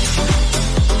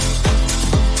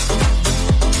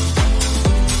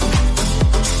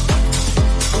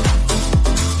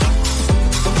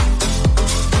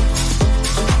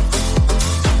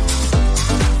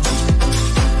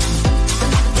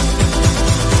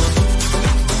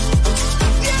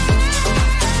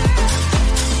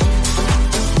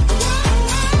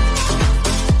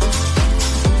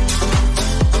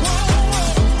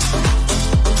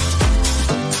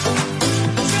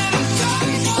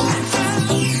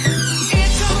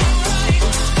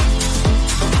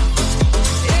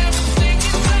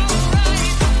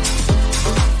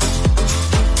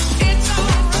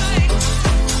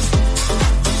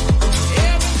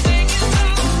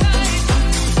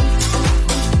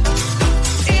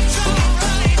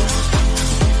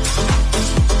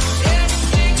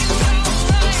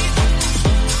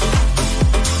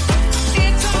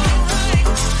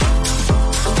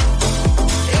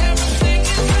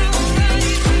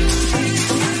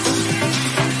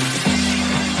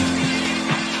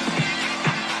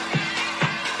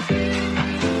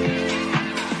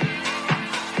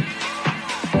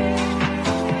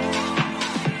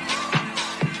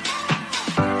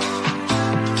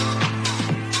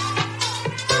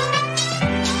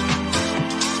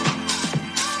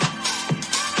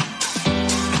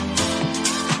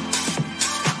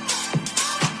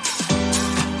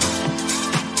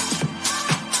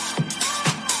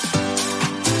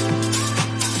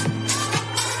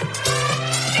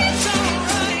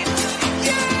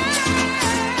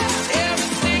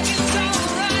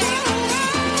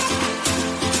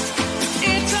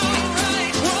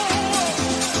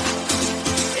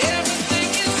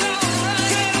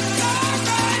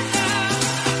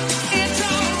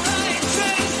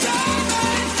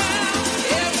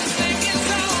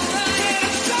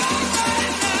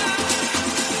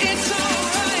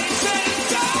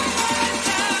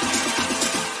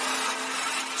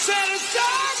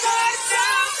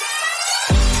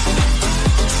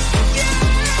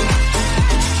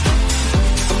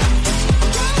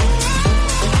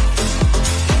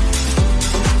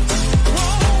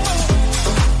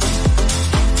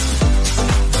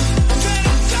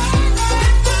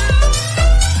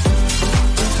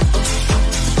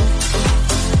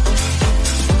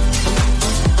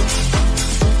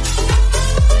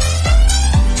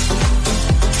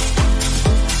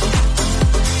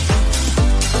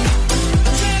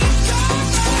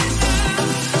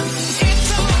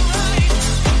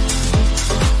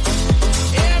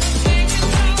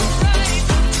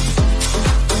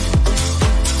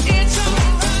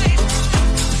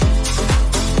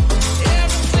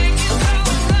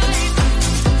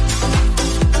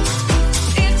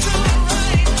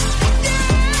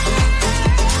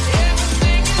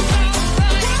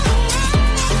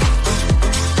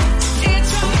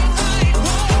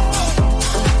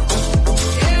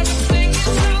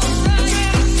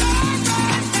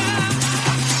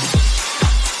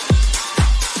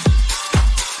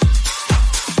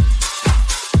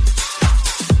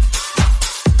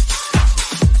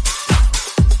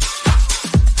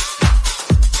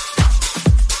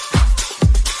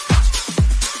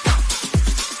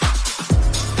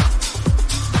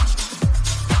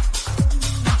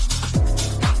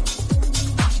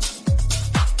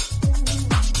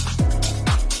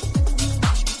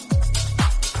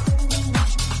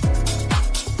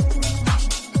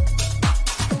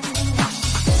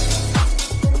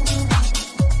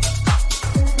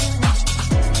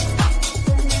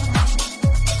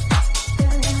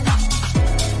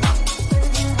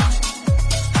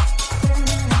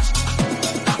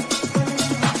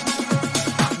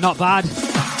 Not bad.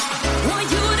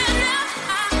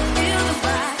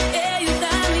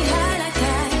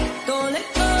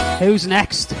 Who's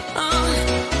next?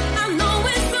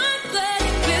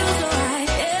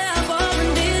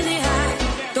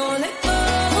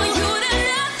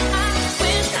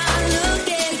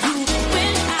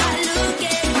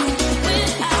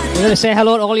 We're going to say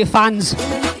hello to all your fans.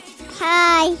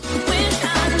 Hi.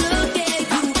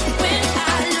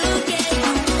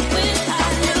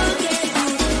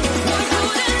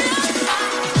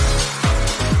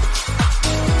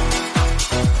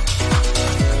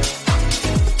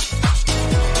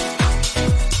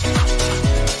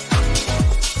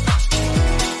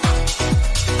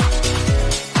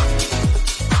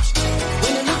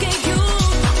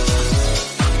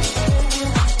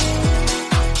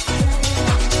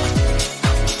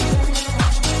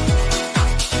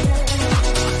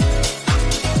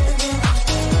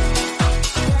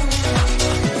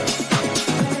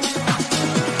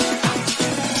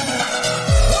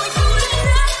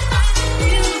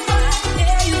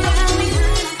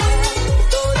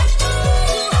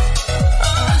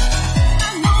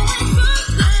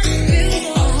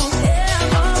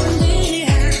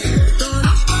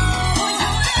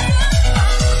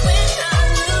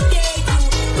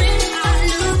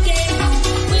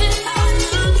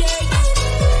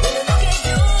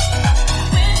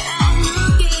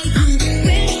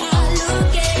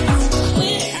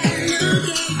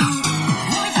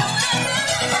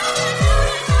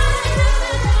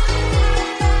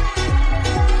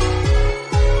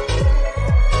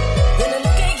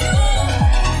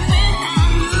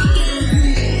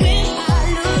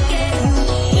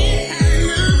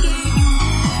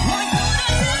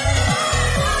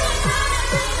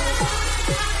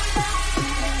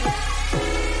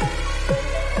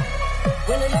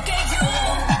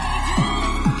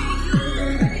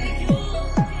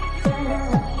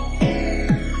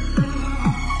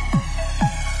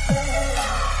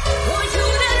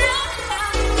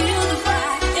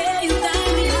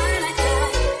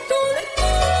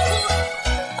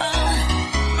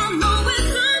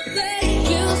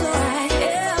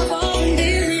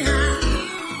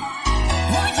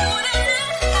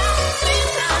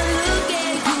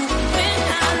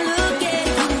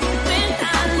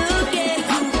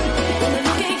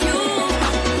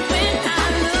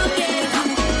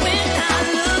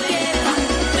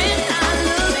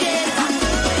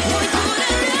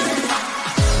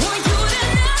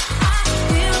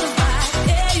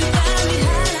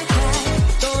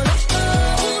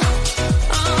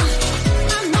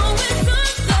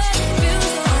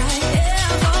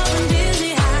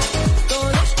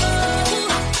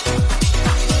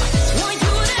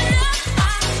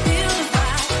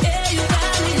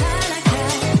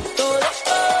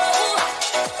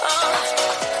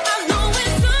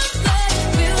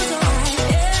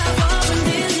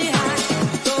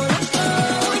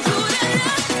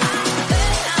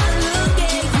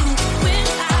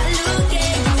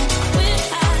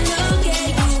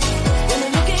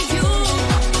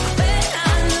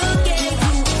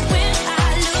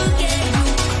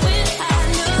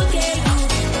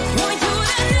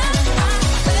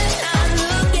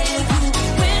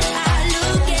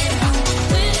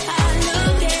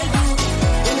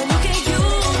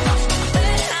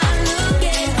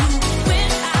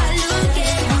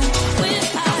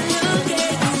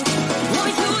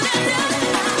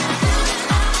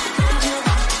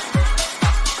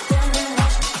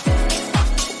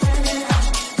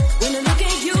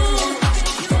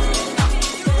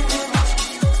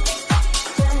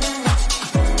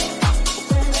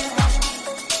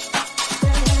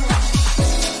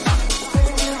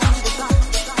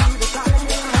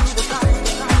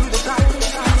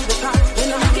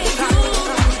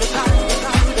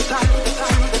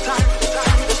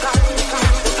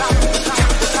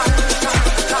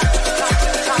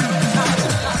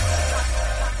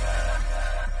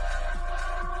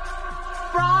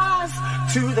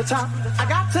 Rise to the top. I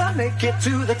got to make it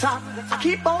to the top. I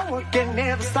keep on working,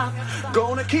 never stop.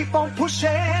 Gonna keep on pushing.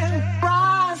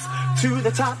 Rise to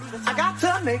the top. I got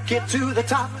to make it to the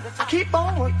top. I keep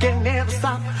on working, never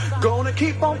stop. Gonna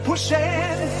keep on pushing.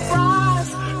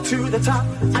 Rise to the top.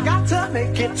 I got to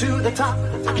make it to the top.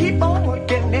 I keep on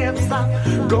working, never stop.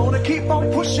 Gonna keep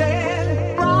on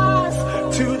pushing. Rise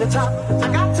to the top.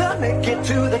 I got to make it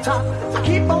to the top. I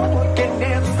keep on working,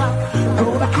 never stop.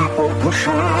 Gonna keep on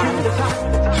pushing. To the top.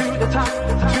 To the top.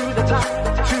 To the top.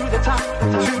 To the top.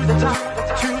 To the top.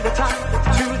 To the top. To the top.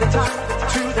 To the top.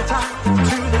 To the top.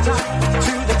 To the top.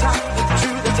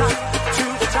 To the top. To the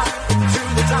top. To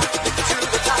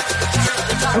the top. To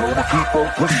the top. Gonna keep on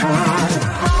pushing.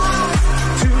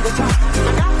 To the top.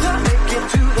 I got to make it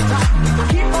to the top.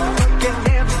 Keep on working,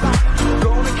 never stop.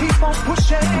 Gonna keep on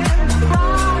pushing.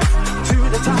 Rise to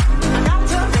the top.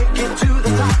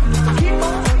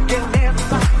 I got to make it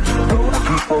to the top.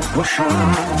 Keep on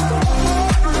working, never stop.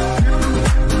 Gonna keep on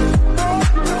pushing.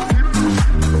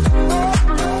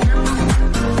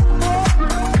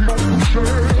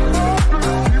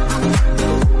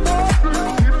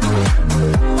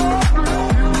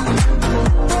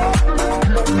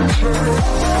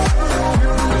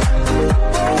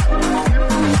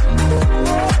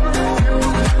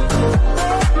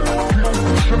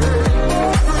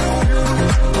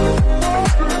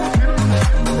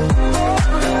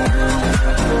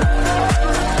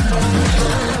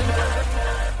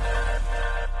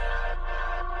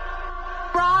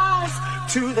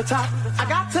 To the top,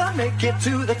 I got to make it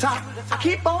to the top. I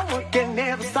keep on working,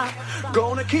 never stop.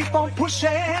 Gonna keep on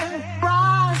pushing.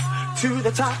 Rise to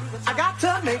the top. I got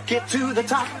to make it to the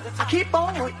top. I keep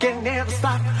on working, never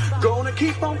stop. Gonna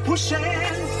keep on pushing.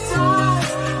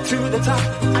 Rise to the top.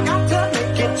 I got to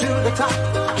make it to the top.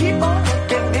 I keep on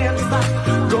working, never stop.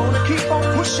 Gonna keep on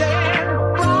pushing.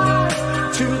 Rise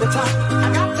to the top. I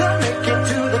got to make it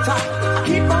to the top. I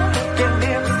keep on working,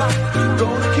 never stop.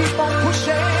 Gonna keep on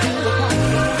pushing.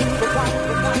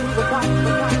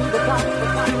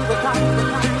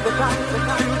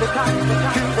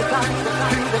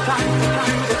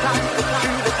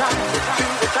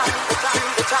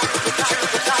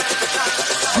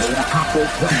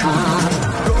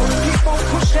 Gonna keep on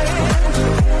pushing,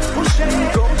 pushing,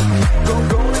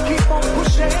 gonna keep on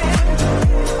pushing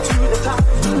to the top.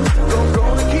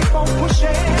 Gonna keep on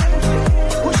pushing,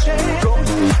 pushing,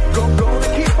 gonna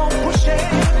keep on pushing.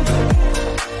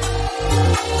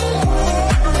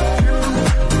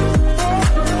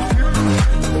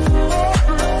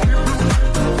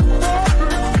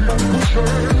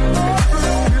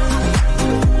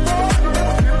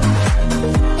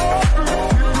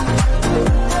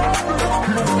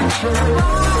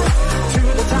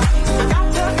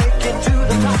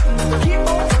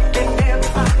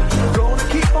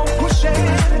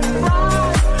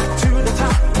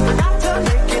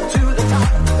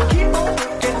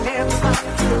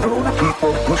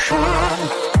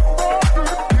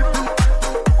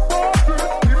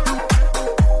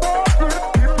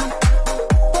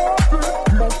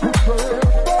 Push.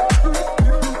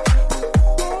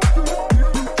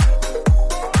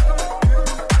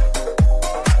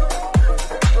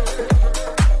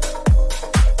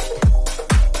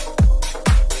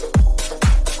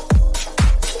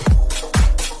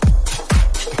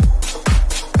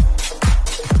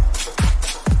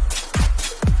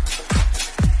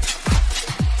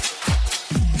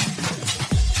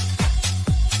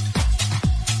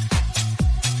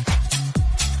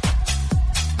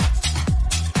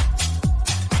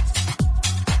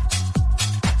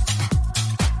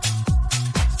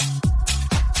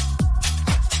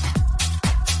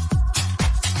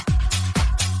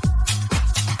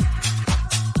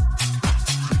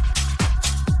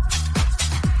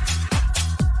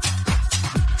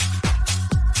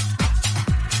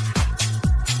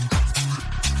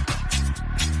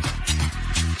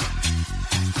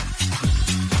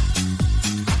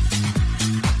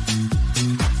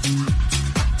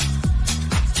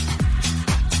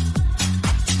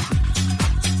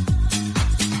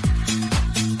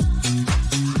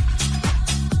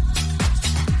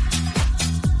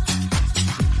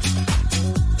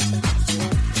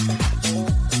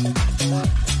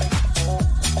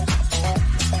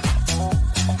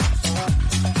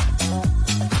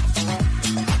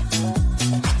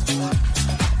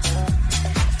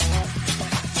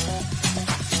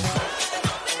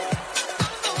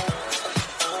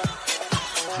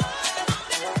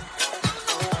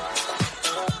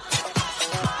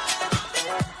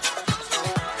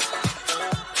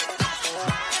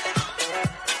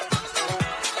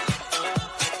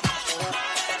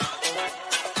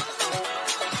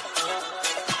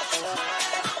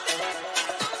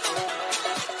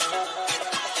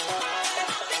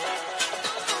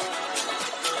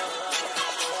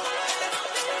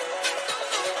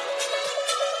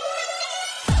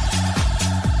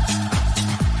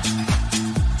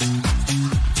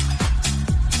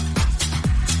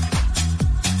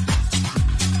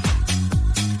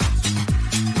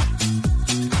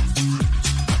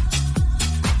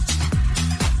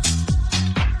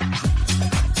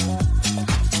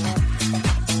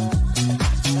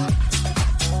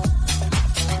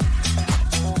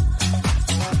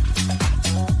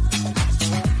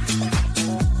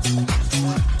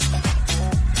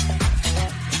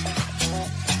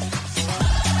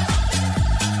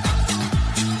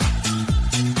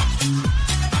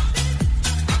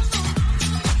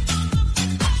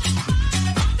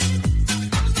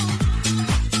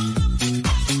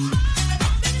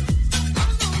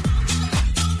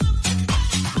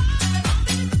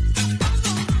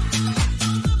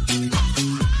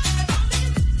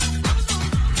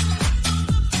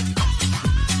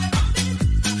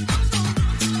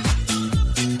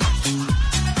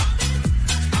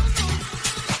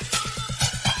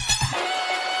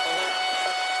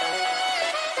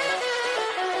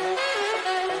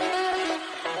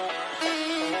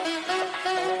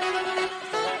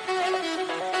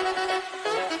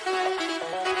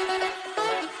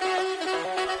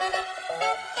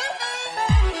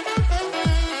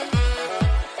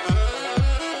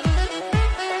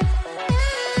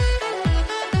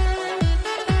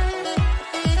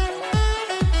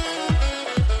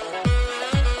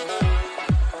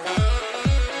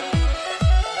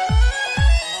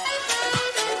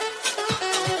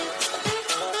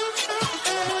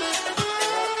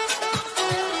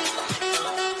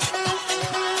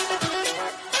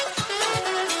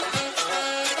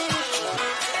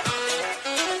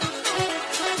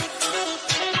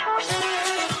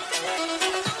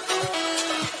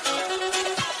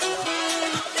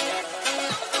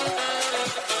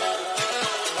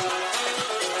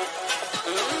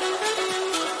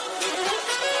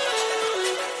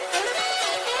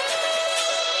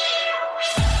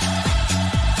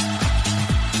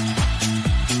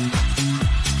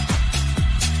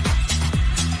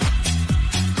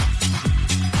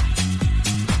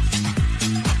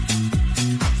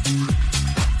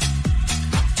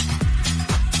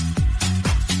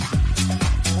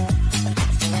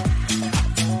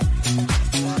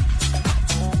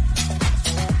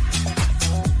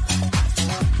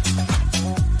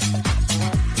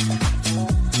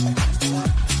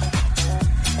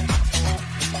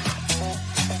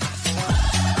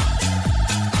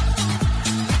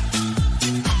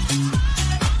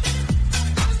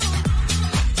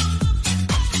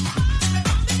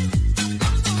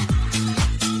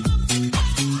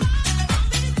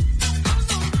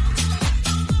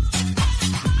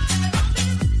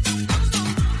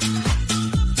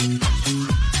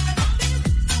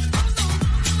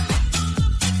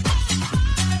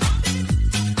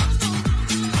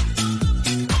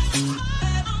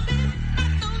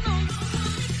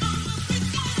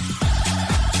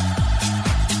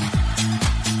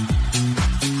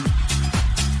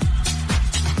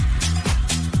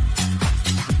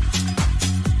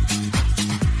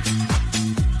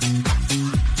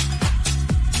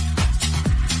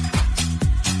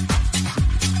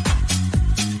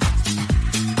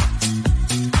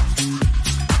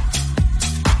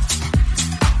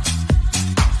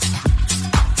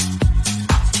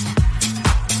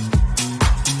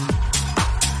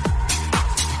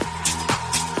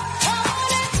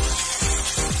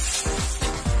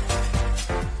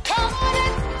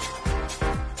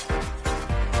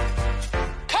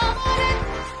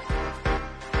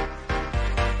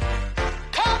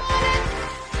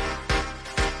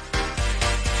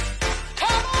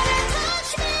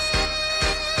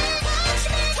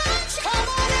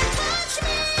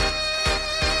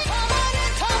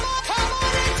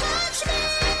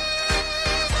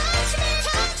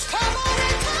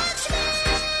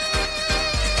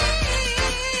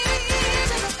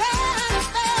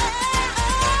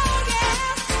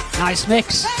 Nice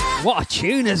mix. What a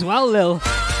tune as well, Lil.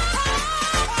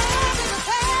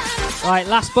 Right,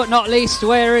 last but not least,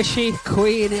 where is she?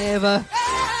 Queen Ava.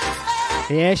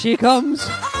 Here she comes.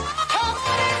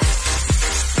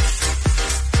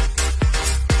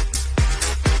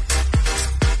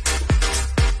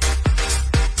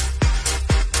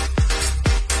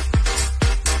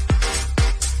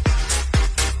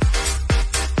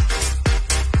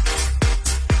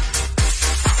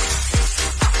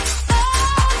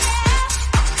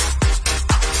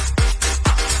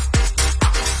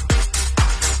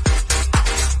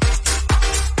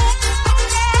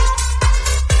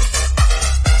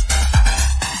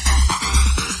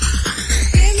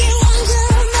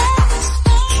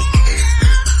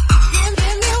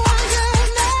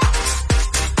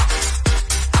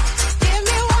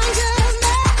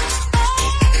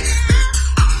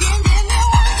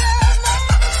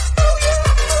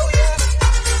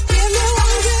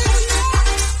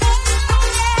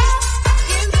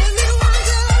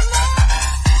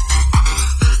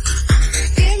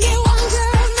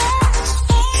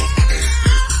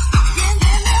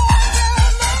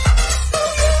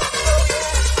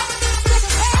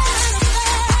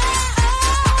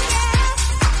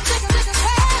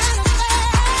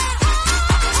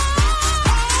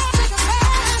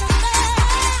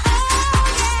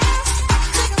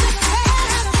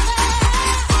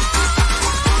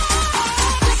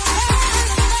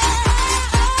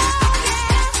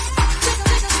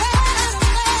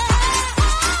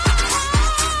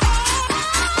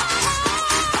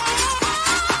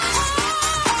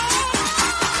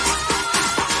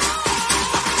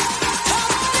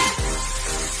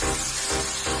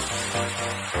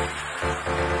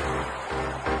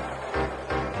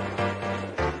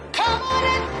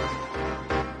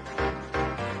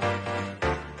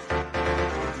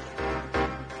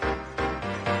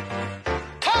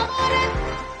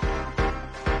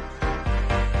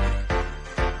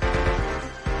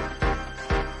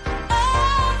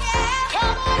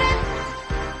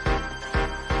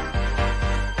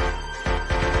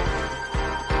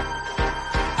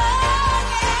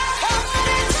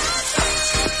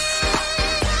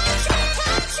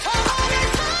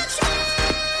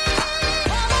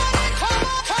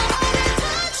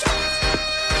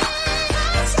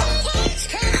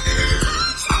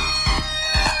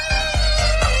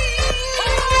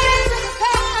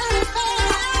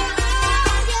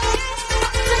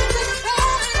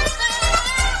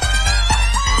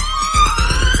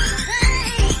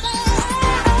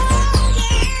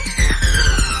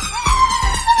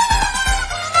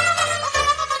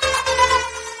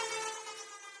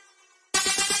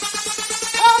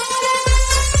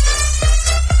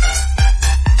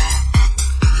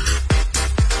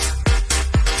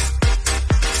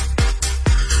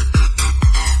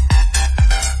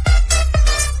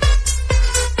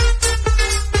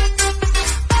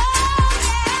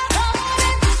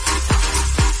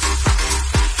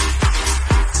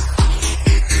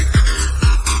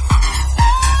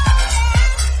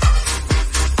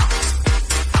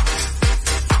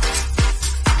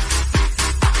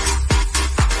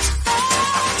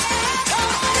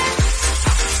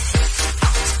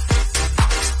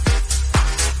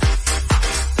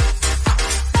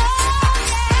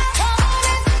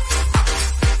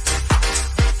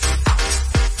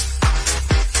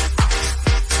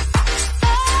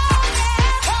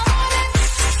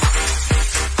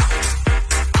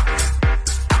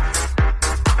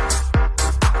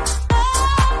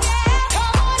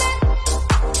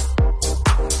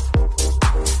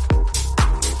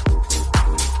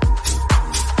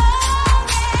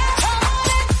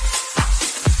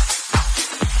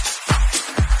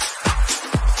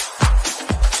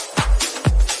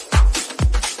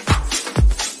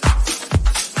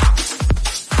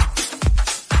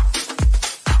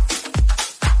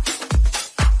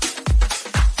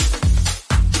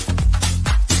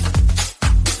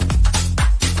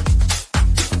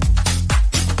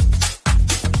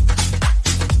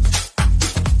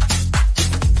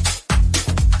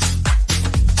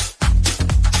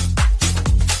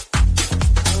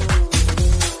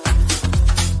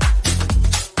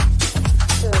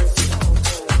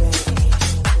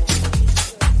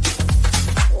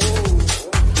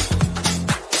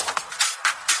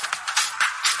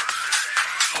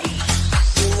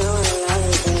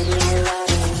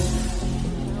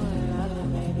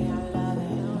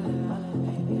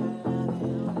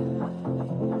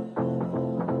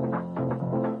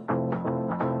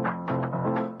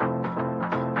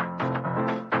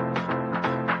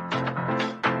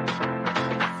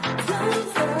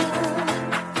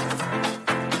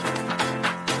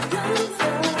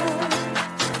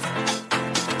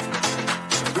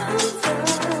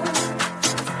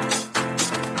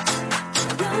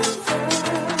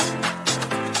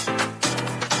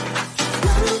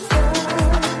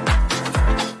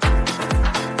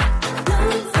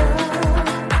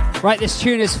 Right, this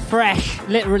tune is fresh,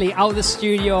 literally out of the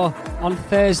studio on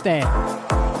Thursday.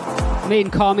 Me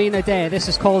and Carmina Day. This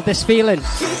is called This Feeling.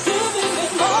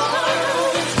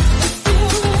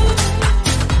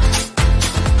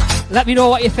 Let me know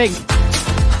what you think.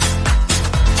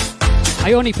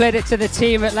 I only played it to the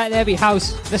team at Let There Be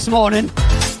House this morning,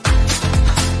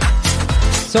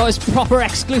 so it's proper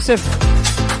exclusive.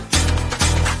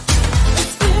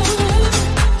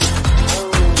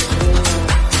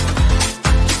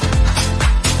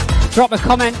 Drop a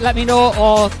comment, let me know,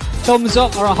 or thumbs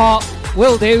up or a heart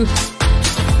will do,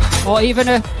 or even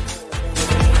a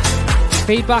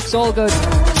feedback's all good.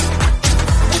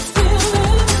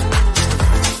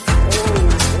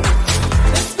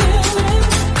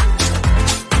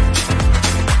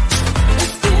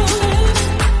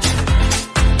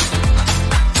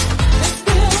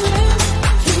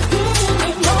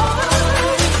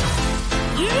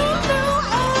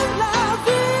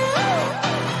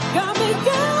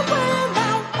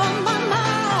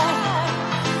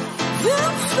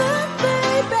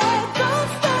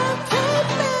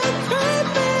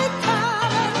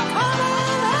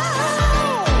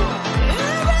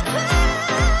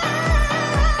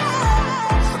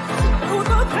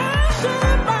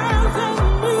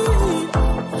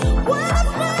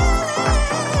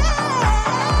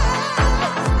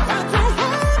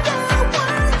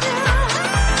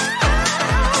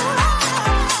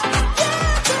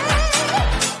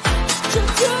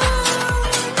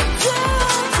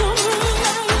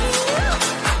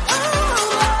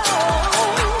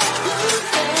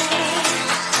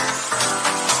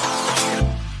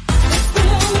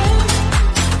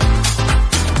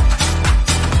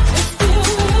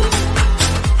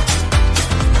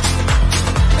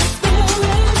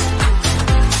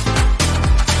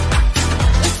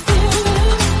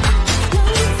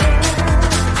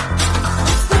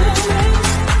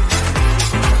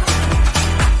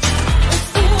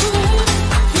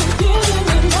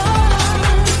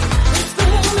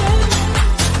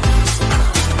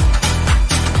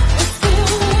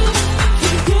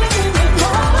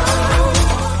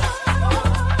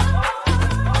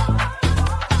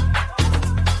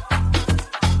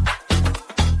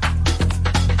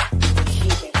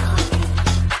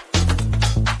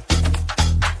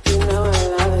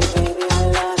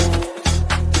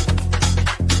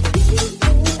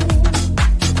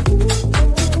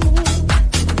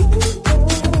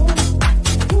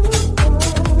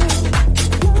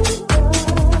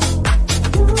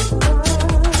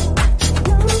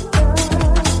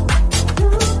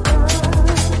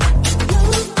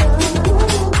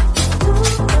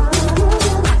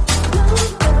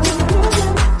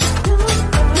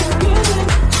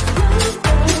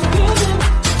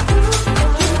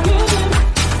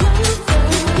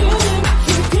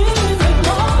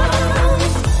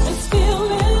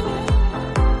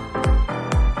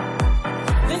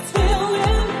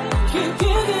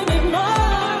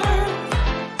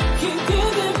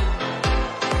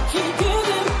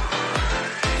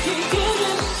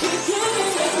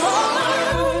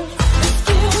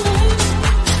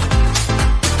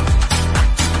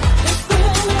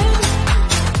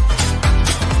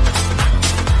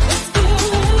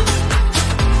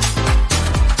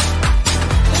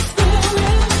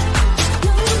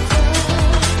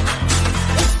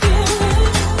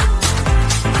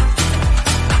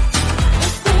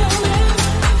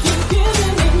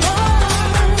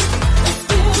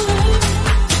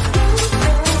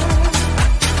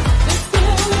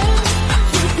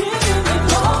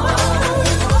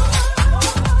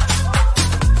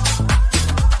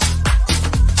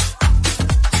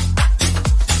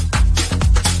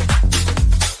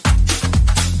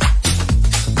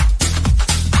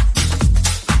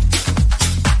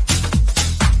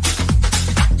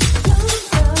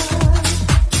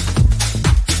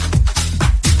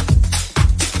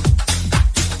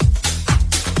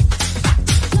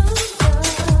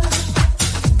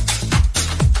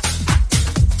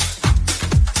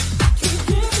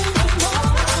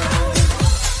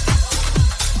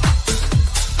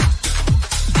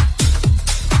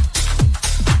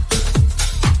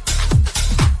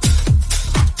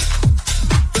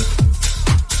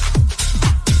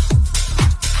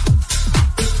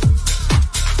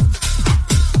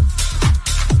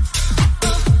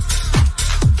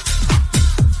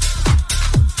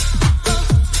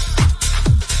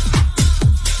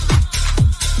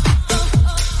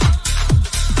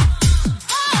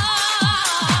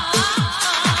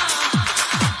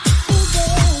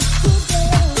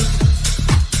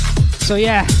 So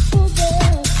yeah,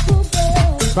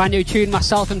 brand new tune,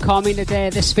 myself and Carmina Day,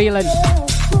 This Feeling.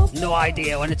 No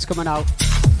idea when it's coming out.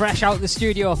 Fresh out the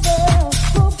studio.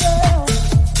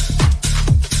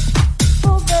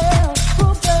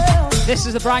 This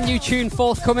is a brand new tune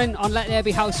forthcoming on Let There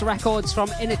Be House Records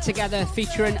from In It Together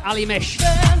featuring Ali Mish,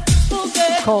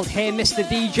 called Hey Mr.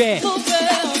 DJ.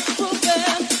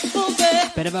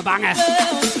 Bit of a banger.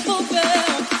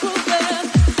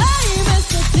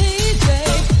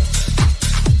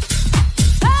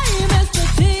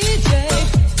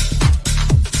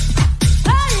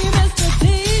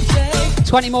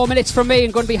 20 more minutes from me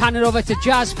and going to be handing over to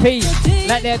Jazz P,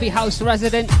 Let There Be House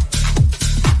resident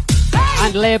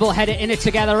and label head at In It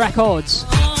Together Records.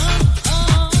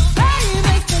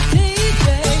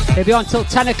 They'll be on till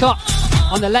 10 o'clock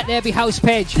on the Let There Be House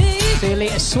page, so you'll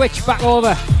need to switch back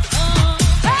over.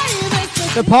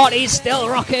 The party's still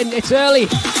rocking, it's early.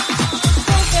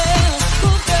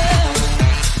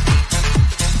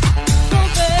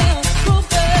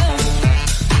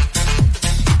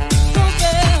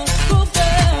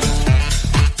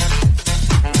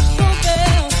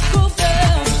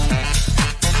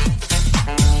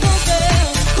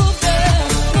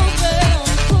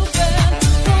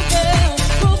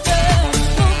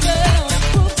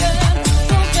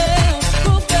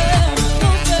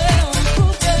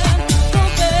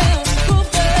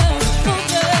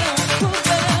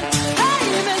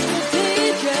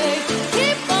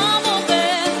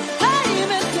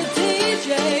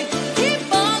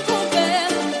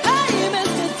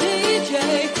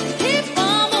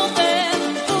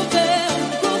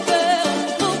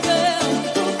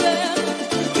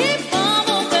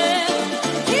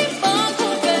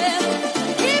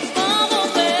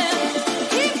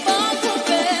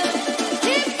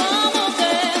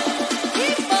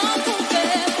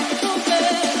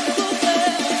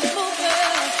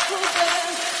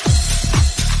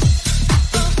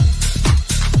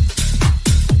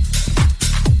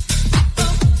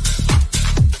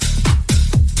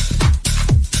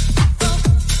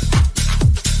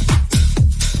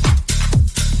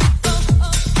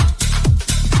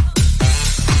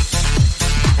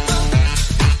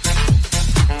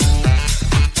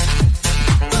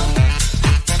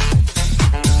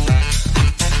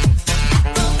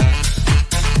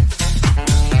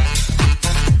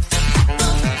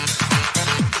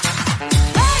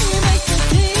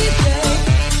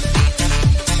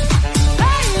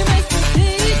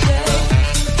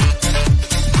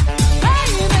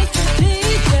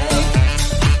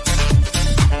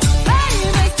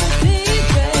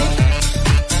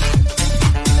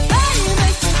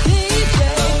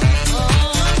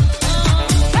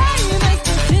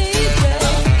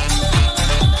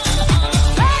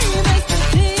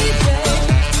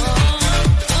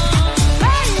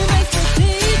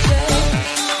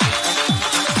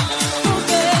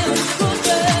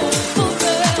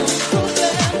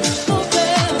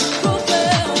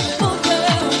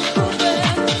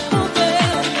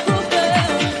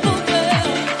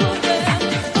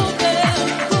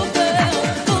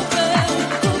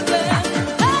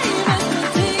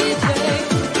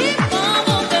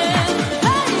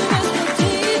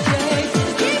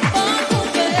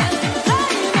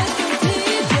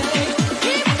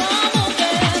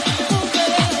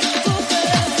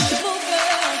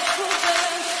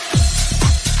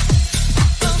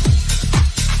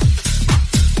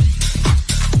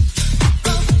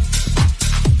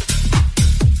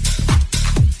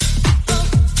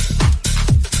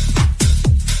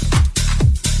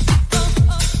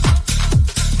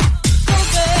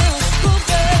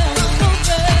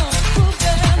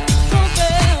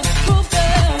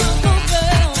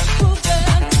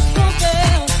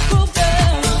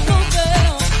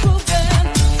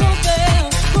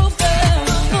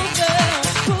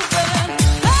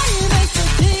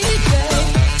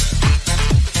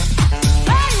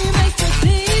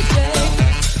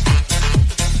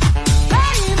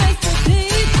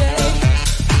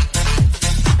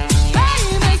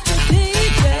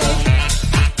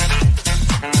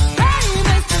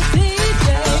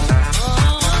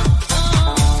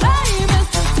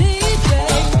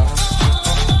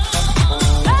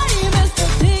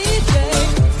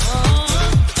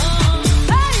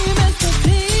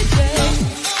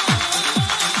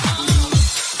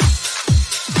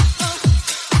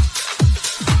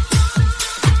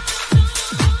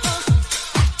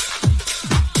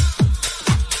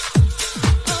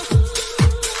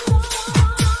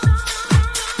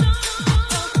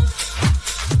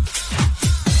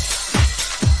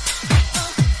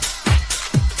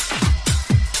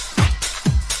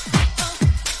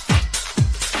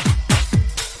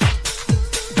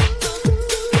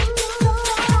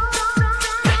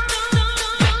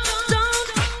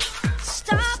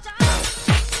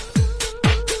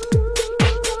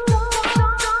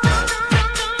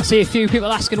 See a few people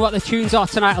asking what the tunes are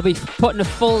tonight. I'll be putting a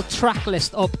full track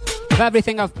list up of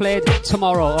everything I've played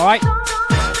tomorrow, alright?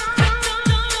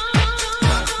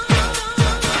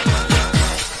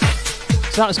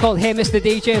 So that was called Hey Mr.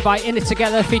 DJ by In It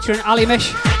Together featuring Ali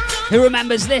Mish. Who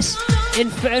remembers this?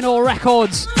 Inferno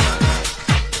Records.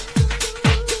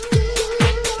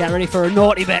 Get ready for a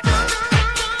naughty bit.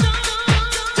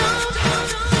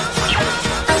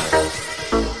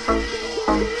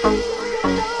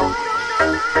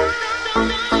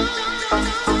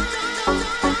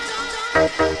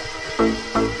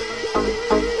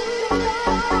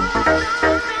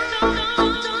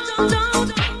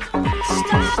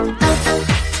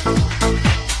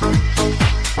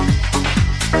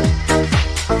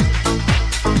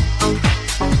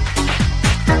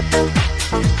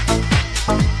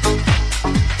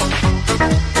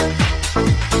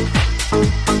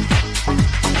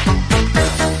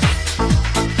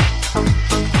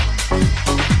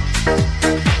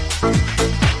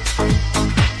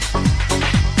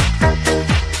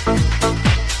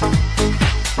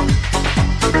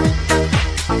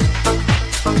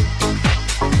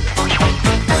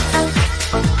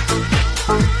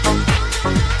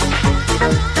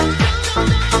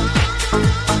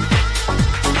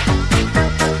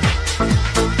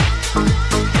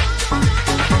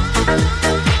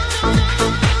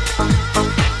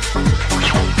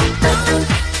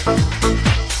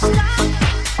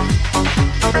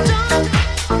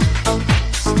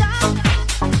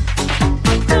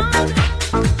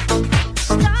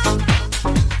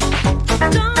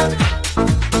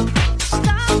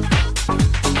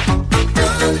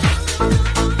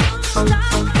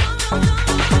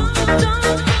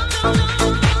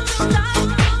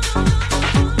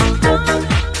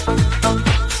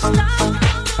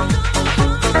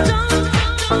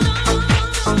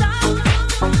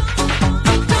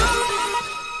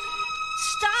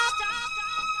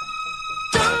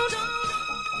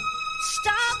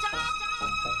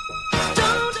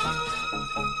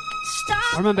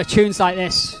 I remember tunes like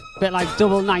this, a bit like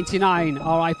Double 99,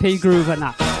 R.I.P. Groove and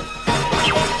that.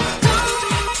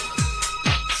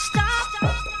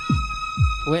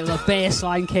 Wait till the bass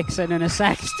line kicks in a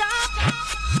sec.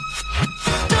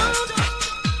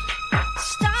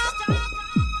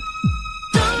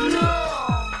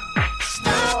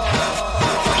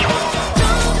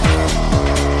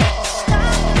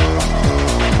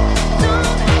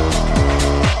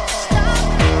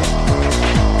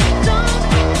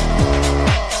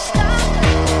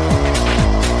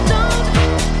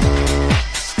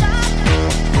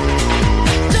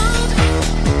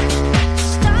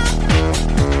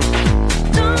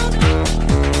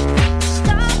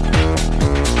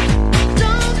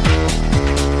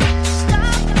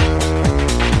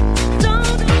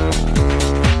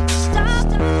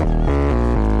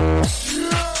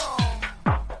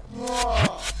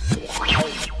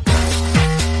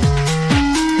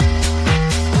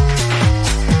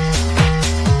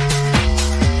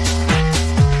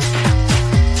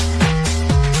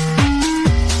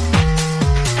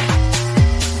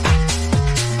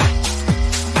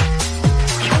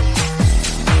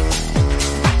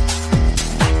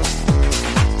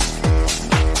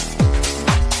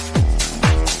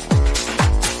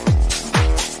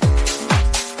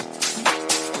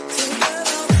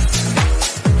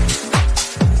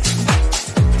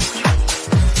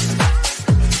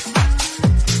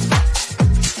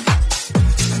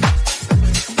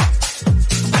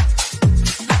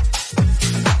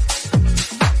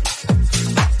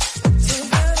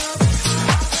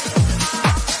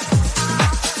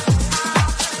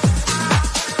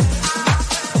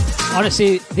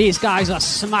 Honestly, these guys are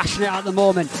smashing it at the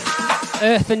moment.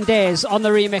 Earth and Days on the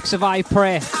remix of I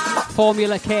Pray.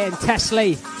 Formula K and Tess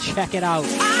Lee. Check it out.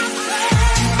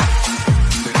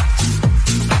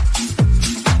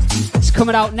 It's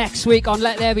coming out next week on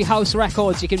Let There Be House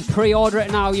Records. You can pre-order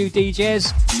it now, you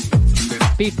DJs.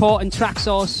 Beatport and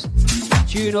Traxsource.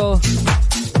 Juno.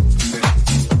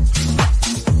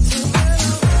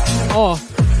 Or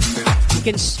you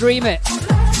can stream it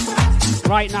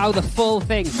right now, the full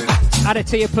thing. Add it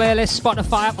to your playlist,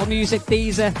 Spotify, Apple Music,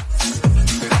 Deezer.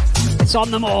 It's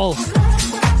on them all.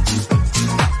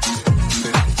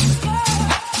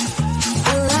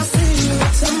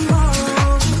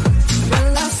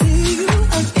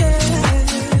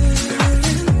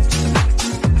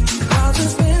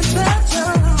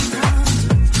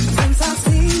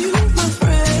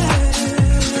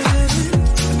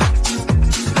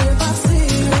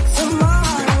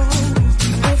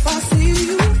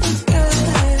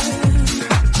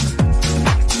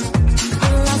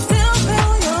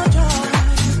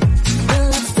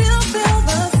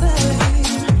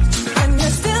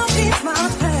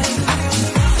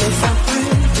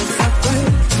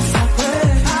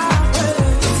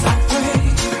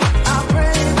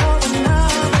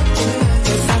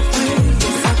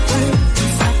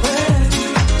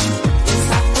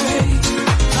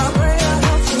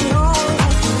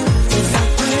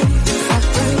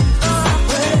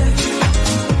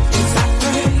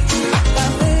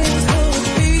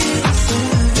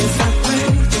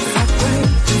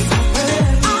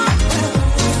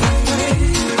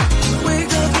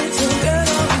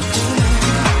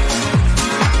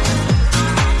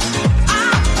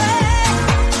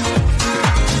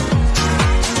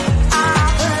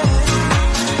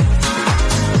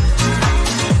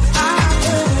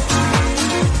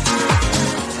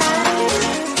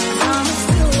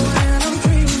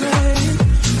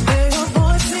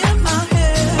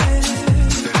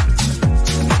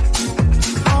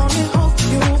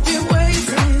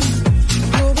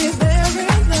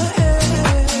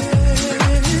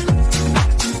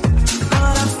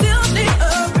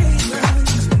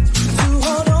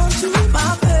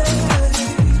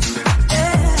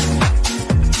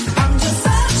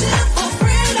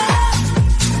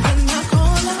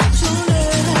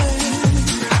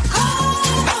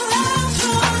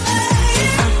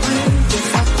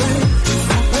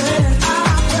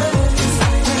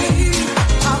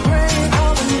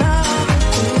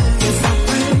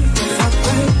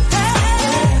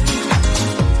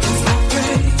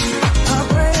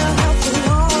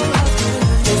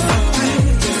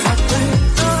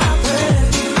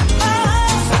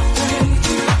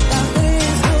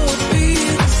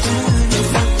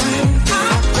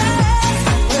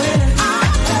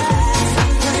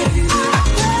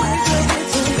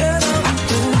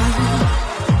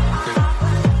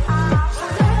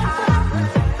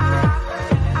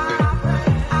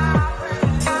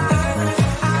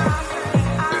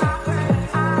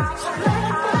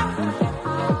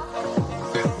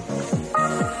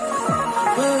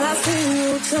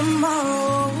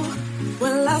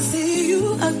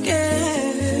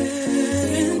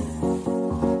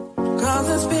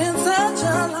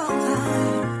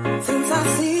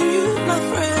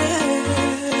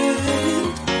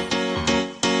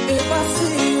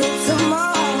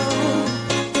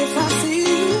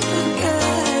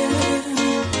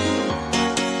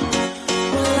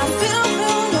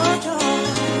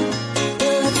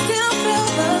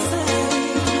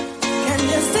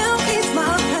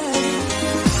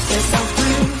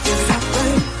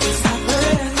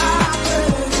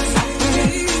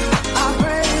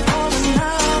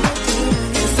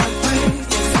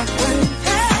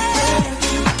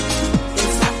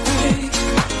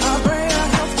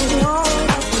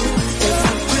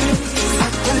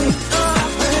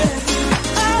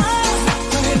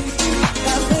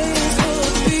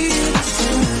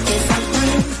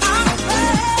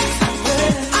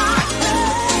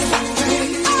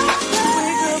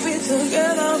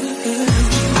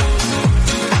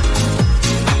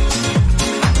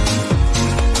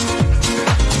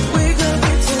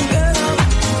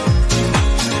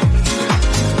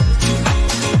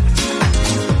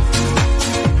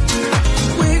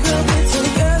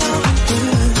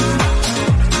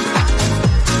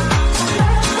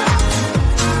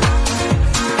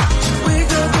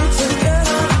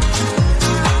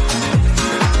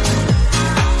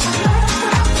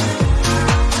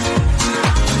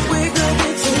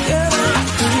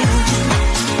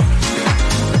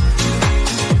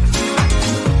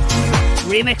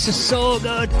 mix is so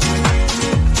good.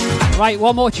 Right,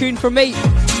 one more tune from me.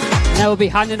 And then we'll be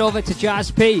handing over to Jazz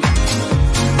P.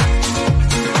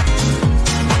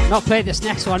 Not played this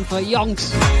next one for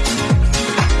yonks.